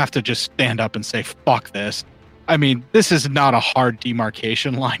voice. You have to just stand up and say, fuck this. I mean, this is not a hard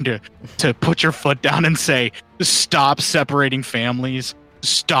demarcation line to put your foot down and say, stop separating families,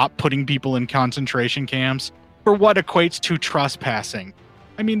 stop putting people in concentration camps for what equates to trespassing.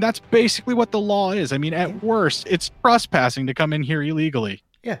 I mean, that's basically what the law is. I mean, at worst, it's trespassing to come in here illegally.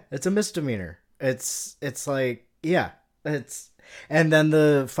 Yeah, it's a misdemeanor. It's like, yeah, and then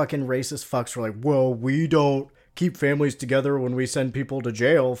the fucking racist fucks were like, well, we don't keep families together when we send people to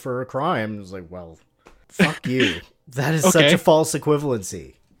jail for a crime. It's like, well, fuck you. That is such a false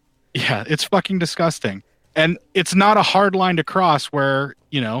equivalency. Yeah, it's fucking disgusting. And it's not a hard line to cross where,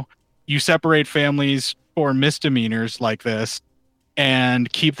 you separate families for misdemeanors like this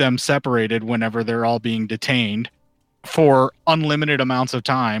and keep them separated whenever they're all being detained for unlimited amounts of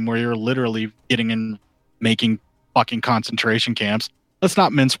time, where you're literally getting in, making fucking concentration camps. Let's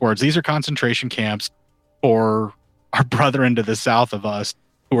not mince words. These are concentration camps for our brethren to the south of us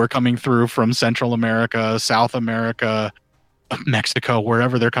who are coming through from Central America, South America, Mexico,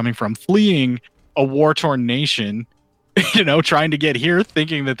 wherever they're coming from, fleeing a war-torn nation, trying to get here,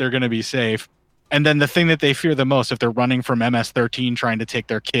 thinking that they're going to be safe. And then the thing that they fear the most, if they're running from MS-13 trying to take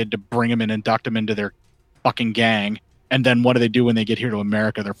their kid to bring him and induct him into their fucking gang, and then what do they do when they get here to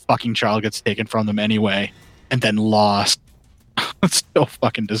America? Their fucking child gets taken from them anyway, and then lost. It's so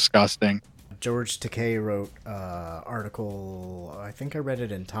fucking disgusting. George Takei wrote an article, I think I read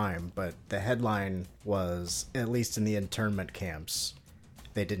it in Time, but the headline was, at least in the internment camps,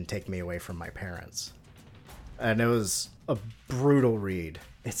 they didn't take me away from my parents. And it was a brutal read.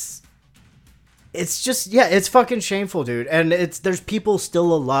 It's just, yeah, it's fucking shameful, dude. And there's people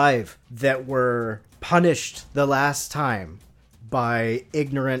still alive that were punished the last time by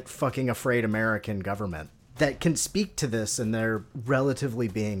ignorant, fucking afraid American government that can speak to this, and they're relatively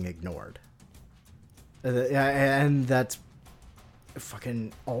being ignored. And that's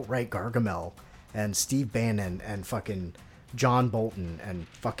fucking alt-right Gargamel and Steve Bannon and fucking John Bolton and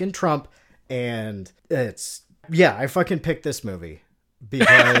fucking Trump. And I fucking picked this movie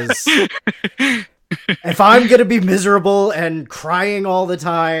because if I'm gonna be miserable and crying all the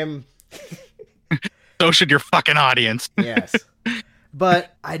time, so should your fucking audience. Yes.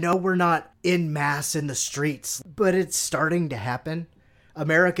 But I know we're not en masse in the streets, but it's starting to happen.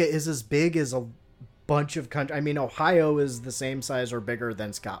 America is as big as a bunch of countries. I mean, Ohio is the same size or bigger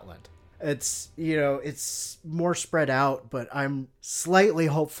than Scotland. It's, it's more spread out, but I'm slightly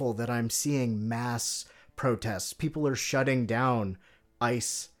hopeful that I'm seeing mass protests. People are shutting down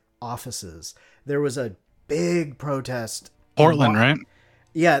ICE offices. There was a big protest. Portland, right?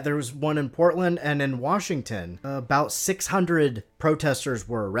 Yeah, there was one in Portland, and in Washington, about 600 protesters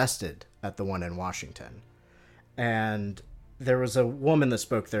were arrested at the one in Washington. And there was a woman that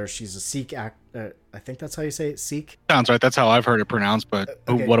spoke there. She's a Sikh I think that's how you say it, Sikh? Sounds right. That's how I've heard it pronounced, but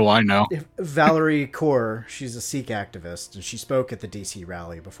okay. What do I know? Valerie Kaur, she's a Sikh activist, and she spoke at the DC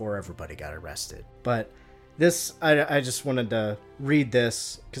rally before everybody got arrested. But this, I just wanted to read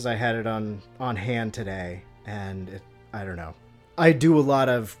this because I had it on hand today, and I don't know. I do a lot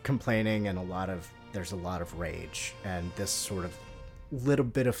of complaining and there's a lot of rage, and this sort of little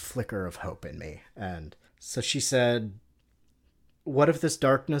bit of flicker of hope in me. And so she said, what if this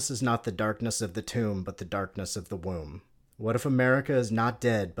darkness is not the darkness of the tomb, but the darkness of the womb? What if America is not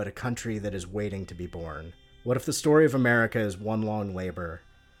dead, but a country that is waiting to be born? What if the story of America is one long labor?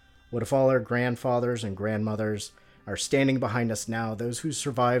 What if all our grandfathers and grandmothers are standing behind us now, those who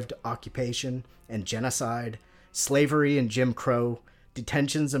survived occupation and genocide, slavery and Jim Crow,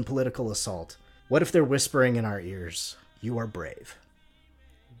 detentions and political assault? What if they're whispering in our ears, you are brave?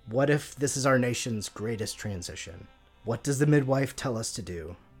 What if this is our nation's greatest transition? What does the midwife tell us to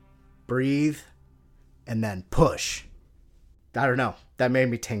do? Breathe and then push. I don't know. That made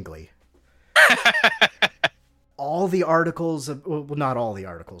me tingly. All the articles, well, not all the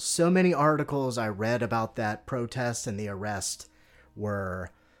articles, so many articles I read about that protest and the arrest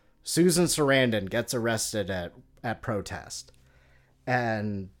were Susan Sarandon gets arrested at protest.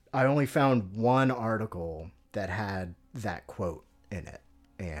 And I only found one article that had that quote in it.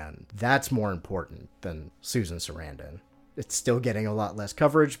 And that's more important than Susan Sarandon. It's still getting a lot less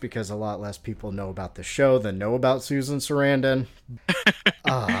coverage because a lot less people know about the show than know about Susan Sarandon.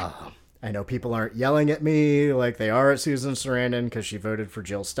 I know people aren't yelling at me like they are at Susan Sarandon because she voted for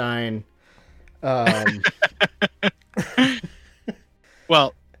Jill Stein.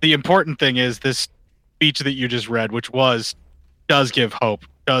 Well, the important thing is this speech that you just read, which does give hope,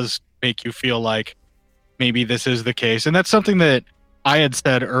 does make you feel like maybe this is the case. And that's something that I had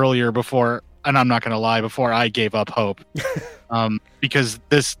said earlier before, and I'm not going to lie, before I gave up hope. Because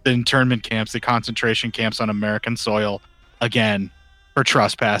the internment camps, the concentration camps on American soil, again, for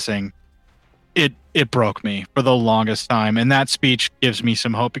trespassing, it broke me for the longest time. And that speech gives me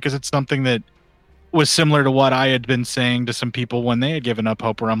some hope because it's something that was similar to what I had been saying to some people when they had given up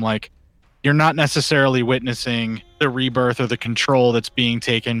hope, where I'm like, you're not necessarily witnessing the rebirth or the control that's being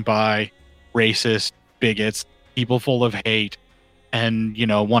taken by racist bigots, people full of hate and,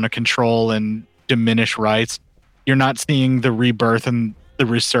 want to control and diminish rights. You're not seeing the rebirth and the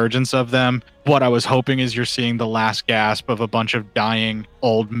resurgence of them. What I was hoping is you're seeing the last gasp of a bunch of dying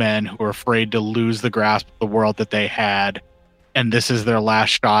old men who are afraid to lose the grasp of the world that they had. And this is their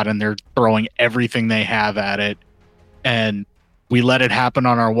last shot and they're throwing everything they have at it. And we let it happen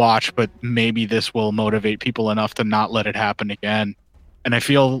on our watch, but maybe this will motivate people enough to not let it happen again. And I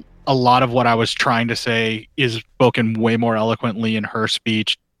feel a lot of what I was trying to say is spoken way more eloquently in her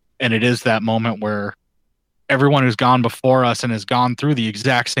speech. And it is that moment where everyone who's gone before us and has gone through the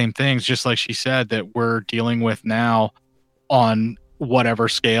exact same things, just like she said, that we're dealing with now on whatever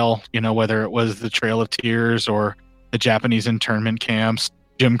scale, whether it was the Trail of Tears or the Japanese internment camps,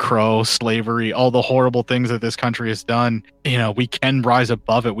 Jim Crow, slavery, all the horrible things that this country has done. We can rise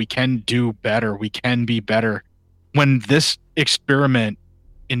above it. We can do better. We can be better. When this experiment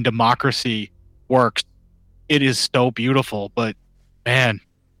in democracy works, it is so beautiful. But man,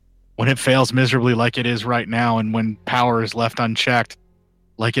 when it fails miserably like it is right now, and when power is left unchecked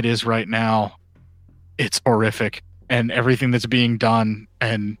like it is right now, it's horrific. And everything that's being done,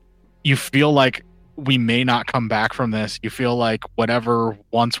 and you feel like we may not come back from this. You feel like whatever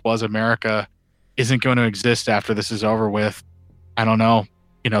once was America isn't going to exist after this is over with. I don't know.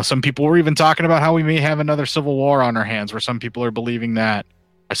 Some people were even talking about how we may have another civil war on our hands, where some people are believing that.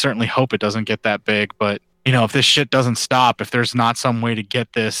 I certainly hope it doesn't get that big, but if this shit doesn't stop, if there's not some way to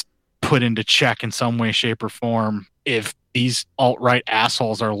get this put into check in some way, shape, or form, if these alt-right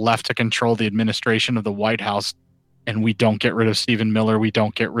assholes are left to control the administration of the White House, and we don't get rid of Stephen Miller, we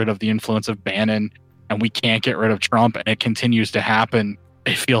don't get rid of the influence of Bannon, and we can't get rid of Trump, and it continues to happen,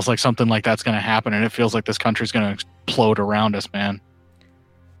 it feels like something like that's going to happen, and it feels like this country's going to explode around us, man.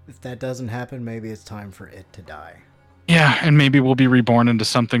 If that doesn't happen, maybe it's time for it to die. Yeah, and maybe we'll be reborn into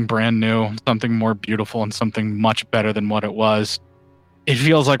something brand new, something more beautiful, and something much better than what it was. It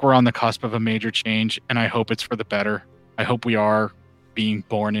feels like we're on the cusp of a major change, and I hope it's for the better. I hope we are being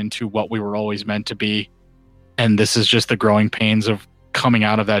born into what we were always meant to be. And this is just the growing pains of coming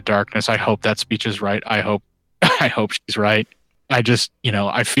out of that darkness. I hope that speech is right. I hope she's right. I just,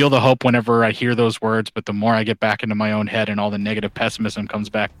 I feel the hope whenever I hear those words, but the more I get back into my own head and all the negative pessimism comes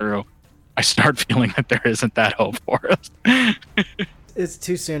back through, I start feeling that there isn't that hope for us. It's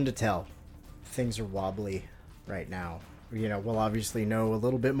too soon to tell. Things are wobbly right now. We'll obviously know a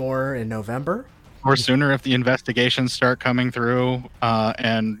little bit more in November. Or sooner if the investigations start coming through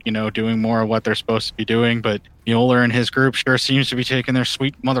and, doing more of what they're supposed to be doing. But Mueller and his group sure seems to be taking their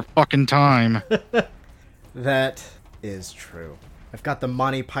sweet motherfucking time. That is true. I've got the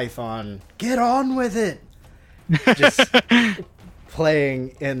Monty Python, get on with it, just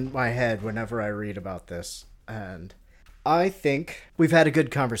playing in my head whenever I read about this. And I think we've had a good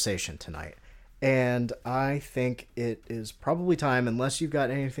conversation tonight. And I think it is probably time, unless you've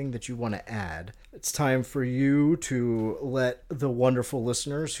got anything that you want to add, it's time for you to let the wonderful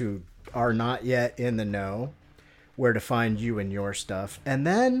listeners who are not yet in the know where to find you and your stuff. And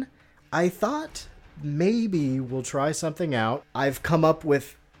then I thought maybe we'll try something out. I've come up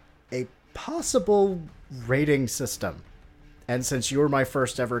with a possible rating system. And since you were my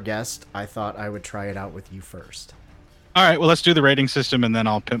first ever guest, I thought I would try it out with you first. All right, well, let's do the rating system, and then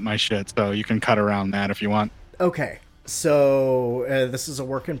I'll pimp my shit, so you can cut around that if you want. Okay, so this is a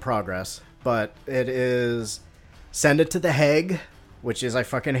work in progress, but it is Send It to the Hague, which is I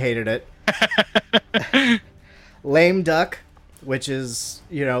fucking hated it. Lame Duck, which is,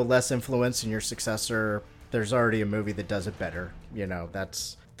 less influence in your successor. There's already a movie that does it better.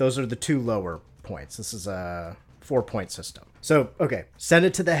 Those are the two lower points. This is a 4-point system. So, okay, Send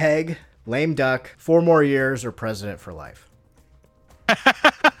It to the Hague, Lame Duck, 4 more years, or President for Life.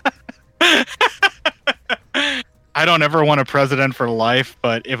 I don't ever want a President for Life,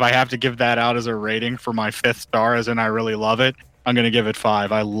 but if I have to give that out as a rating for my 5th star, as in I really love it, I'm going to give it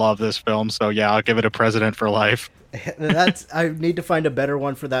 5. I love this film, so yeah, I'll give it a President for Life. I need to find a better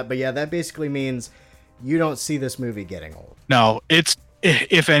one for that, but yeah, that basically means you don't see this movie getting old. No,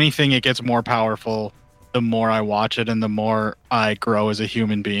 if anything, it gets more powerful the more I watch it and the more I grow as a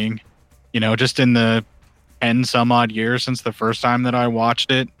human being. You know, just in the 10 some odd years since the first time that I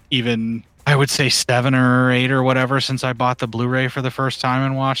watched it, even I would say 7 or 8 or whatever since I bought the Blu-ray for the first time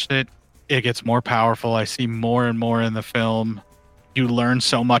and watched it, it gets more powerful. I see more and more in the film. You learn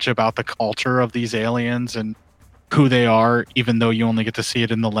so much about the culture of these aliens and who they are, even though you only get to see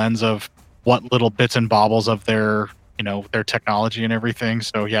it in the lens of what little bits and baubles of their, you know, their technology and everything.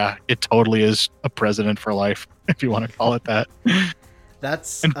 So yeah, it totally is a president for life, if you want to call it that.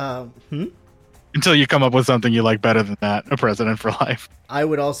 That's until you come up with something you like better than that, a president for life. I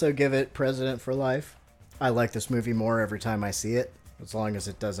would also give it President for Life. I like this movie more every time I see it, as long as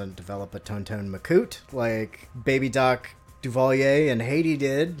it doesn't develop a Tonton Macoute like Baby Doc Duvalier and Haiti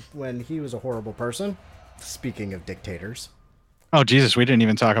did when he was a horrible person. Speaking of dictators. Oh, Jesus, we didn't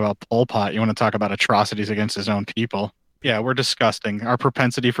even talk about Pol Pot. You want to talk about atrocities against his own people? Yeah, we're disgusting. Our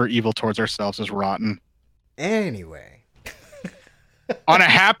propensity for evil towards ourselves is rotten. Anyway. On a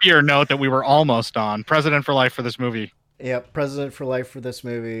happier note that we were almost on, President for Life for this movie. Yep, President for Life for this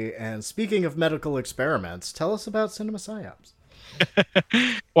movie. And speaking of medical experiments, tell us about Cinema Psyops.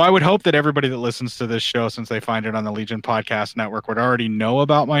 Well, I would hope that everybody that listens to this show, since they find it on the Legion Podcast Network, would already know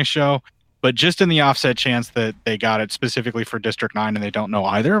about my show. But just in the offset chance that they got it specifically for District 9 and they don't know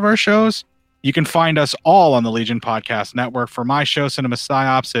either of our shows, you can find us all on the Legion Podcast Network. For my show, Cinema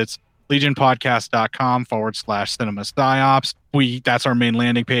Psyops, it's legionpodcast.com/Cinema Psyops. That's our main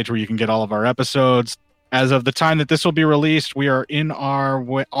landing page where you can get all of our episodes. As of the time that this will be released, we are on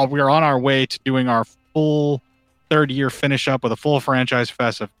our way to doing our full third year finish up with a full franchise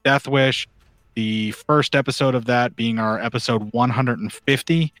fest of Death Wish. The first episode of that being our episode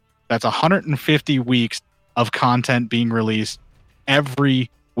 150. That's 150 weeks of content being released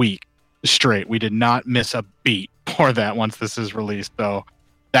every week straight. We did not miss a beat for that once this is released. So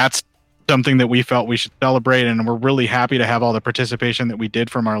that's something that we felt we should celebrate. And we're really happy to have all the participation that we did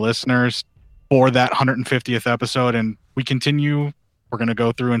from our listeners for that 150th episode. And we're going to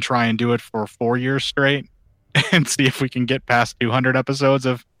go through and try and do it for 4 years straight and see if we can get past 200 episodes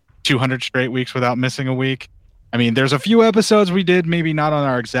of 200 straight weeks without missing a week. I mean, there's a few episodes we did, maybe not on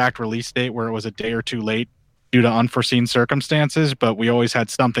our exact release date where it was a day or two late due to unforeseen circumstances, but we always had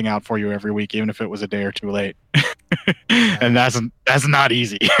something out for you every week, even if it was a day or two late. And that's not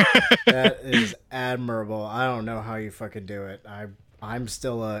easy. That is admirable. I don't know how you fucking do it. I'm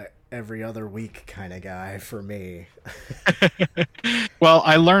still a every other week kind of guy for me. Well,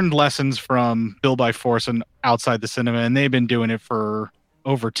 I learned lessons from Bill by Force and Outside the Cinema, and they've been doing it for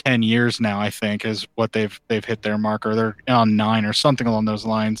over 10 years now, I think, is what they've hit their marker. They're on 9 or something along those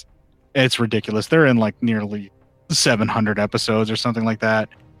lines. It's ridiculous. They're in like nearly 700 episodes or something like that.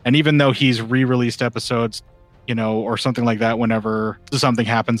 And even though he's re-released episodes, you know, or something like that, whenever something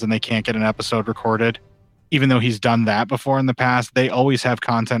happens and they can't get an episode recorded, even though he's done that before in the past, they always have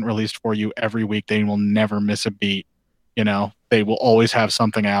content released for you every week. They will never miss a beat. You know, they will always have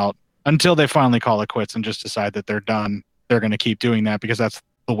something out until they finally call it quits and just decide that they're done. They're going to keep doing that because that's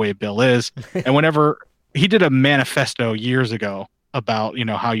the way Bill is. And whenever he did a manifesto years ago about, you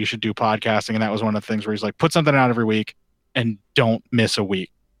know, how you should do podcasting, and that was one of the things where he's like, put something out every week and don't miss a week,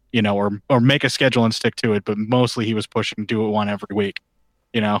 you know, or make a schedule and stick to it. But mostly he was pushing do it one every week,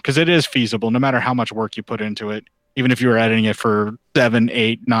 you know, because it is feasible no matter how much work you put into it. Even if you were editing it for 7,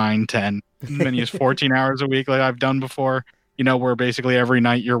 8, 9, 10, as many as 14 hours a week, like I've done before, you know, where basically every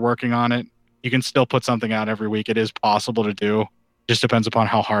night you're working on it, you can still put something out every week. It is possible to do. Just depends upon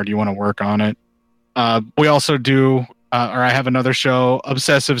how hard you want to work on it. We also do, or I have another show,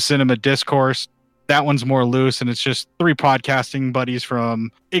 Obsessive Cinema Discourse. That one's more loose, and it's just 3 podcasting buddies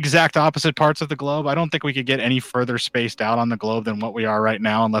from exact opposite parts of the globe. I don't think we could get any further spaced out on the globe than what we are right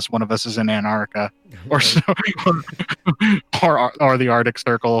now, unless one of us is in Antarctica or the Arctic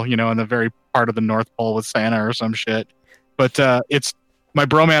Circle, you know, in the very part of the North Pole with Santa or some shit. But it's my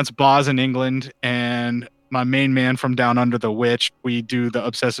bromance Boz in England and my main man from down under, the Witch. We do the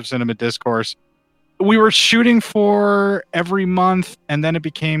Obsessive Cinema Discourse. We were shooting for every month, and then it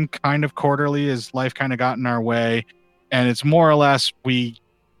became kind of quarterly as life kind of got in our way. And it's more or less we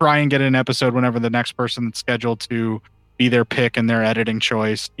try and get an episode whenever the next person that's scheduled to be their pick and their editing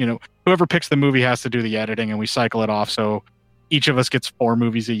choice. You know, whoever picks the movie has to do the editing, and we cycle it off. So each of us gets 4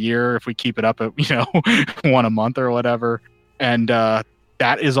 movies a year if we keep it up at, you know, 1 a month or whatever. And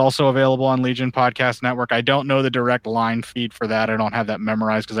that is also available on Legion Podcast Network. I don't know the direct line feed for that. I don't have that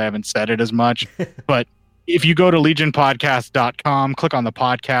memorized because I haven't said it as much. But if you go to legionpodcast.com, click on the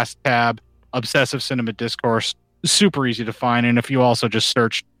podcast tab, Obsessive Cinema Discourse, super easy to find. And if you also just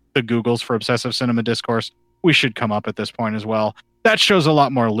search the Googles for Obsessive Cinema Discourse, we should come up at this point as well. That show's a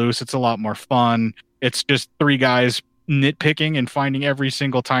lot more loose. It's a lot more fun. It's just three guys nitpicking and finding every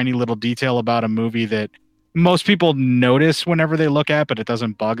single tiny little detail about a movie that most people notice whenever they look at, but it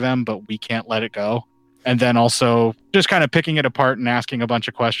doesn't bug them, but we can't let it go. And then also just kind of picking it apart and asking a bunch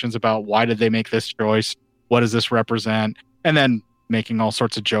of questions about why did they make this choice? What does this represent? And then making all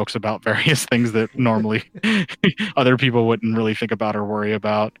sorts of jokes about various things that normally other people wouldn't really think about or worry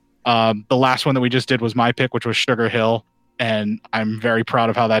about. The last one that we just did was my pick, which was Sugar Hill. And I'm very proud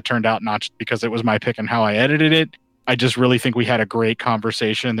of how that turned out, not just because it was my pick and how I edited it. I just really think we had a great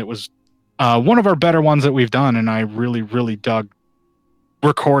conversation that was one of our better ones that we've done. And I really, really dug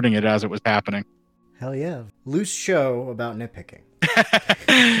recording it as it was happening. Hell yeah. Loose show about nitpicking.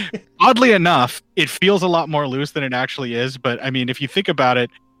 Oddly enough, it feels a lot more loose than it actually is. But I mean, if you think about it,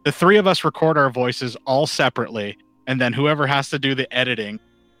 the three of us record our voices all separately. And then whoever has to do the editing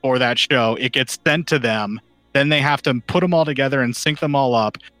for that show, it gets sent to them. Then they have to put them all together and sync them all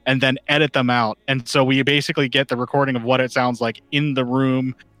up and then edit them out. And so we basically get the recording of what it sounds like in the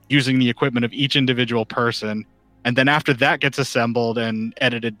room using the equipment of each individual person. And then after that gets assembled and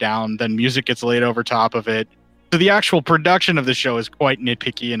edited down, then music gets laid over top of it. So the actual production of the show is quite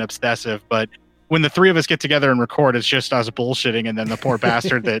nitpicky and obsessive. But when the three of us get together and record, it's just us bullshitting. And then the poor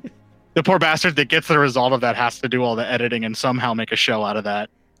bastard that gets the result of that has to do all the editing and somehow make a show out of that.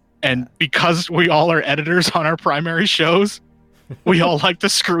 And because we all are editors on our primary shows, we all like to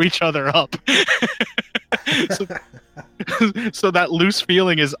screw each other up. So that loose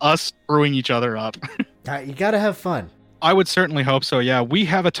feeling is us screwing each other up. You gotta have fun. I would certainly hope so. Yeah, we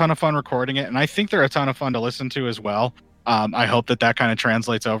have a ton of fun recording it, and I think they're a ton of fun to listen to as well. I hope that kind of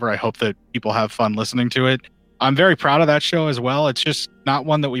translates over. I hope that people have fun listening to it. I'm very proud of that show as well. It's just not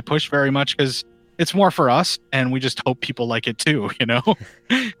one that we push very much because it's more for us, and we just hope people like it too, you know?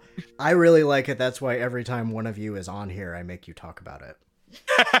 I really like it. That's why every time one of you is on here, I make you talk about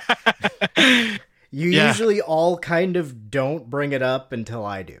it. You usually all kind of don't bring it up until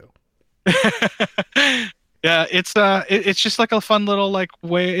I do. Yeah, it's just like a fun little like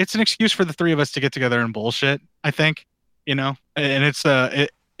way. It's an excuse for the three of us to get together and bullshit, I think, you know? And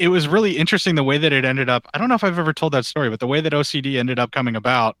it was really interesting the way that it ended up. I don't know if I've ever told that story, but the way that OCD ended up coming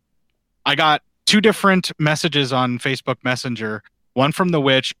about, I got 2 different messages on Facebook Messenger, one from the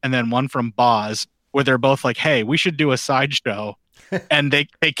Witch and then one from Boz, where they're both like, hey, we should do a sideshow. And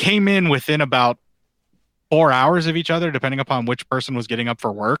they came in within about 4 hours of each other, depending upon which person was getting up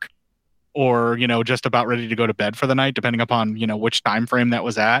for work or, you know, just about ready to go to bed for the night, depending upon, you know, which time frame that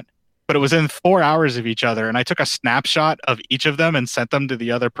was at. But it was in 4 hours of each other. And I took a snapshot of each of them and sent them to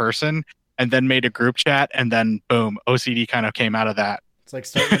the other person and then made a group chat. And then boom, OCD kind of came out of that. It's like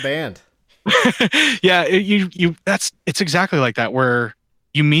starting a band. Yeah, it's exactly like that, where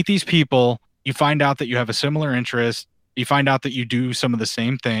you meet these people, you find out that you have a similar interest, you find out that you do some of the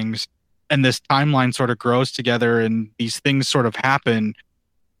same things, and this timeline sort of grows together, and these things sort of happen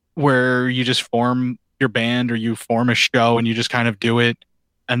where you just form your band or you form a show and you just kind of do it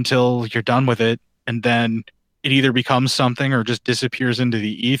until you're done with it, and then it either becomes something or just disappears into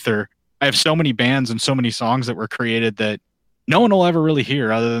the ether. I have so many bands and so many songs that were created that no one will ever really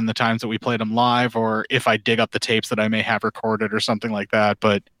hear other than the times that we played them live, or if I dig up the tapes that I may have recorded or something like that.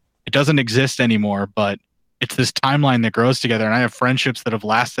 But it doesn't exist anymore. But it's this timeline that grows together. And I have friendships that have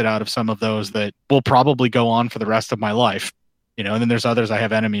lasted out of some of those that will probably go on for the rest of my life. You know, and then there's others I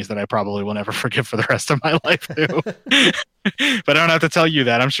have enemies that I probably will never forgive for the rest of my life too. But I don't have to tell you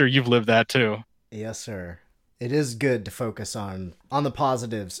that. I'm sure you've lived that too. Yes, sir. It is good to focus on the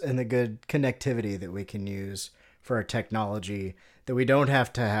positives and the good connectivity that we can use for our technology, that we don't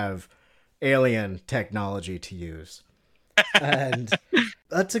have to have alien technology to use. And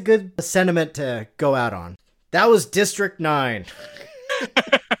that's a good sentiment to go out on. That was District 9.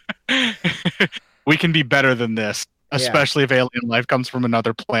 We can be better than this, especially if alien life comes from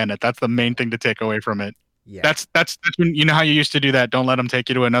another planet. That's the main thing to take away from it. Yeah. That's when, you know how you used to do that, don't let them take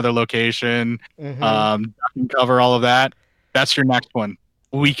you to another location, cover all of that. That's your next one.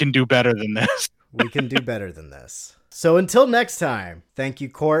 We can do better than this. We can do better than this. So until next time, thank you,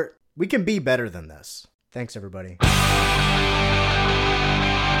 Court. We can be better than this. Thanks, everybody.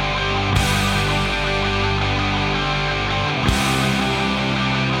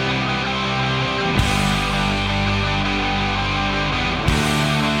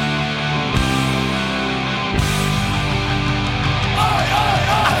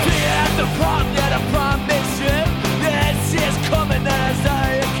 The problem that I promise you, this is coming as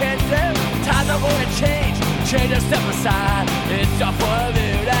I can do. Times are going to change a step aside. It's all for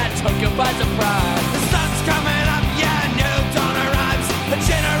you that took you by surprise. The sun's coming up, yeah, new dawn arrives. A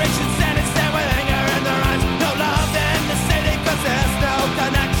generation standing stand with anger in their eyes. No love in the city, cause there's no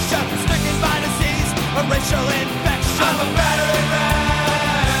connection. Stricken by disease,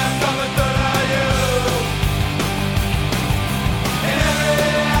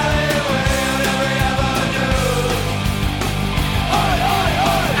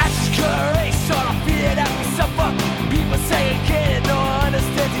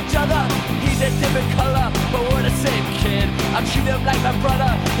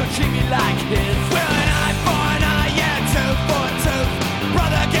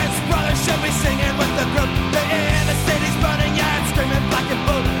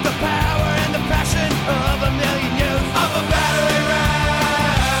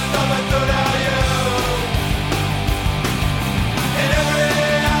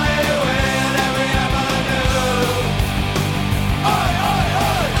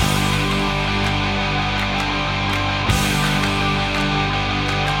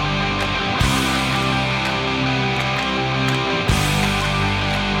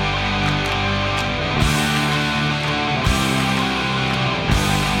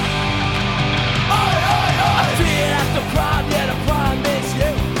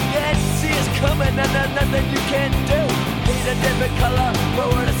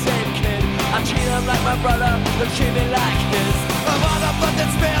 treat me like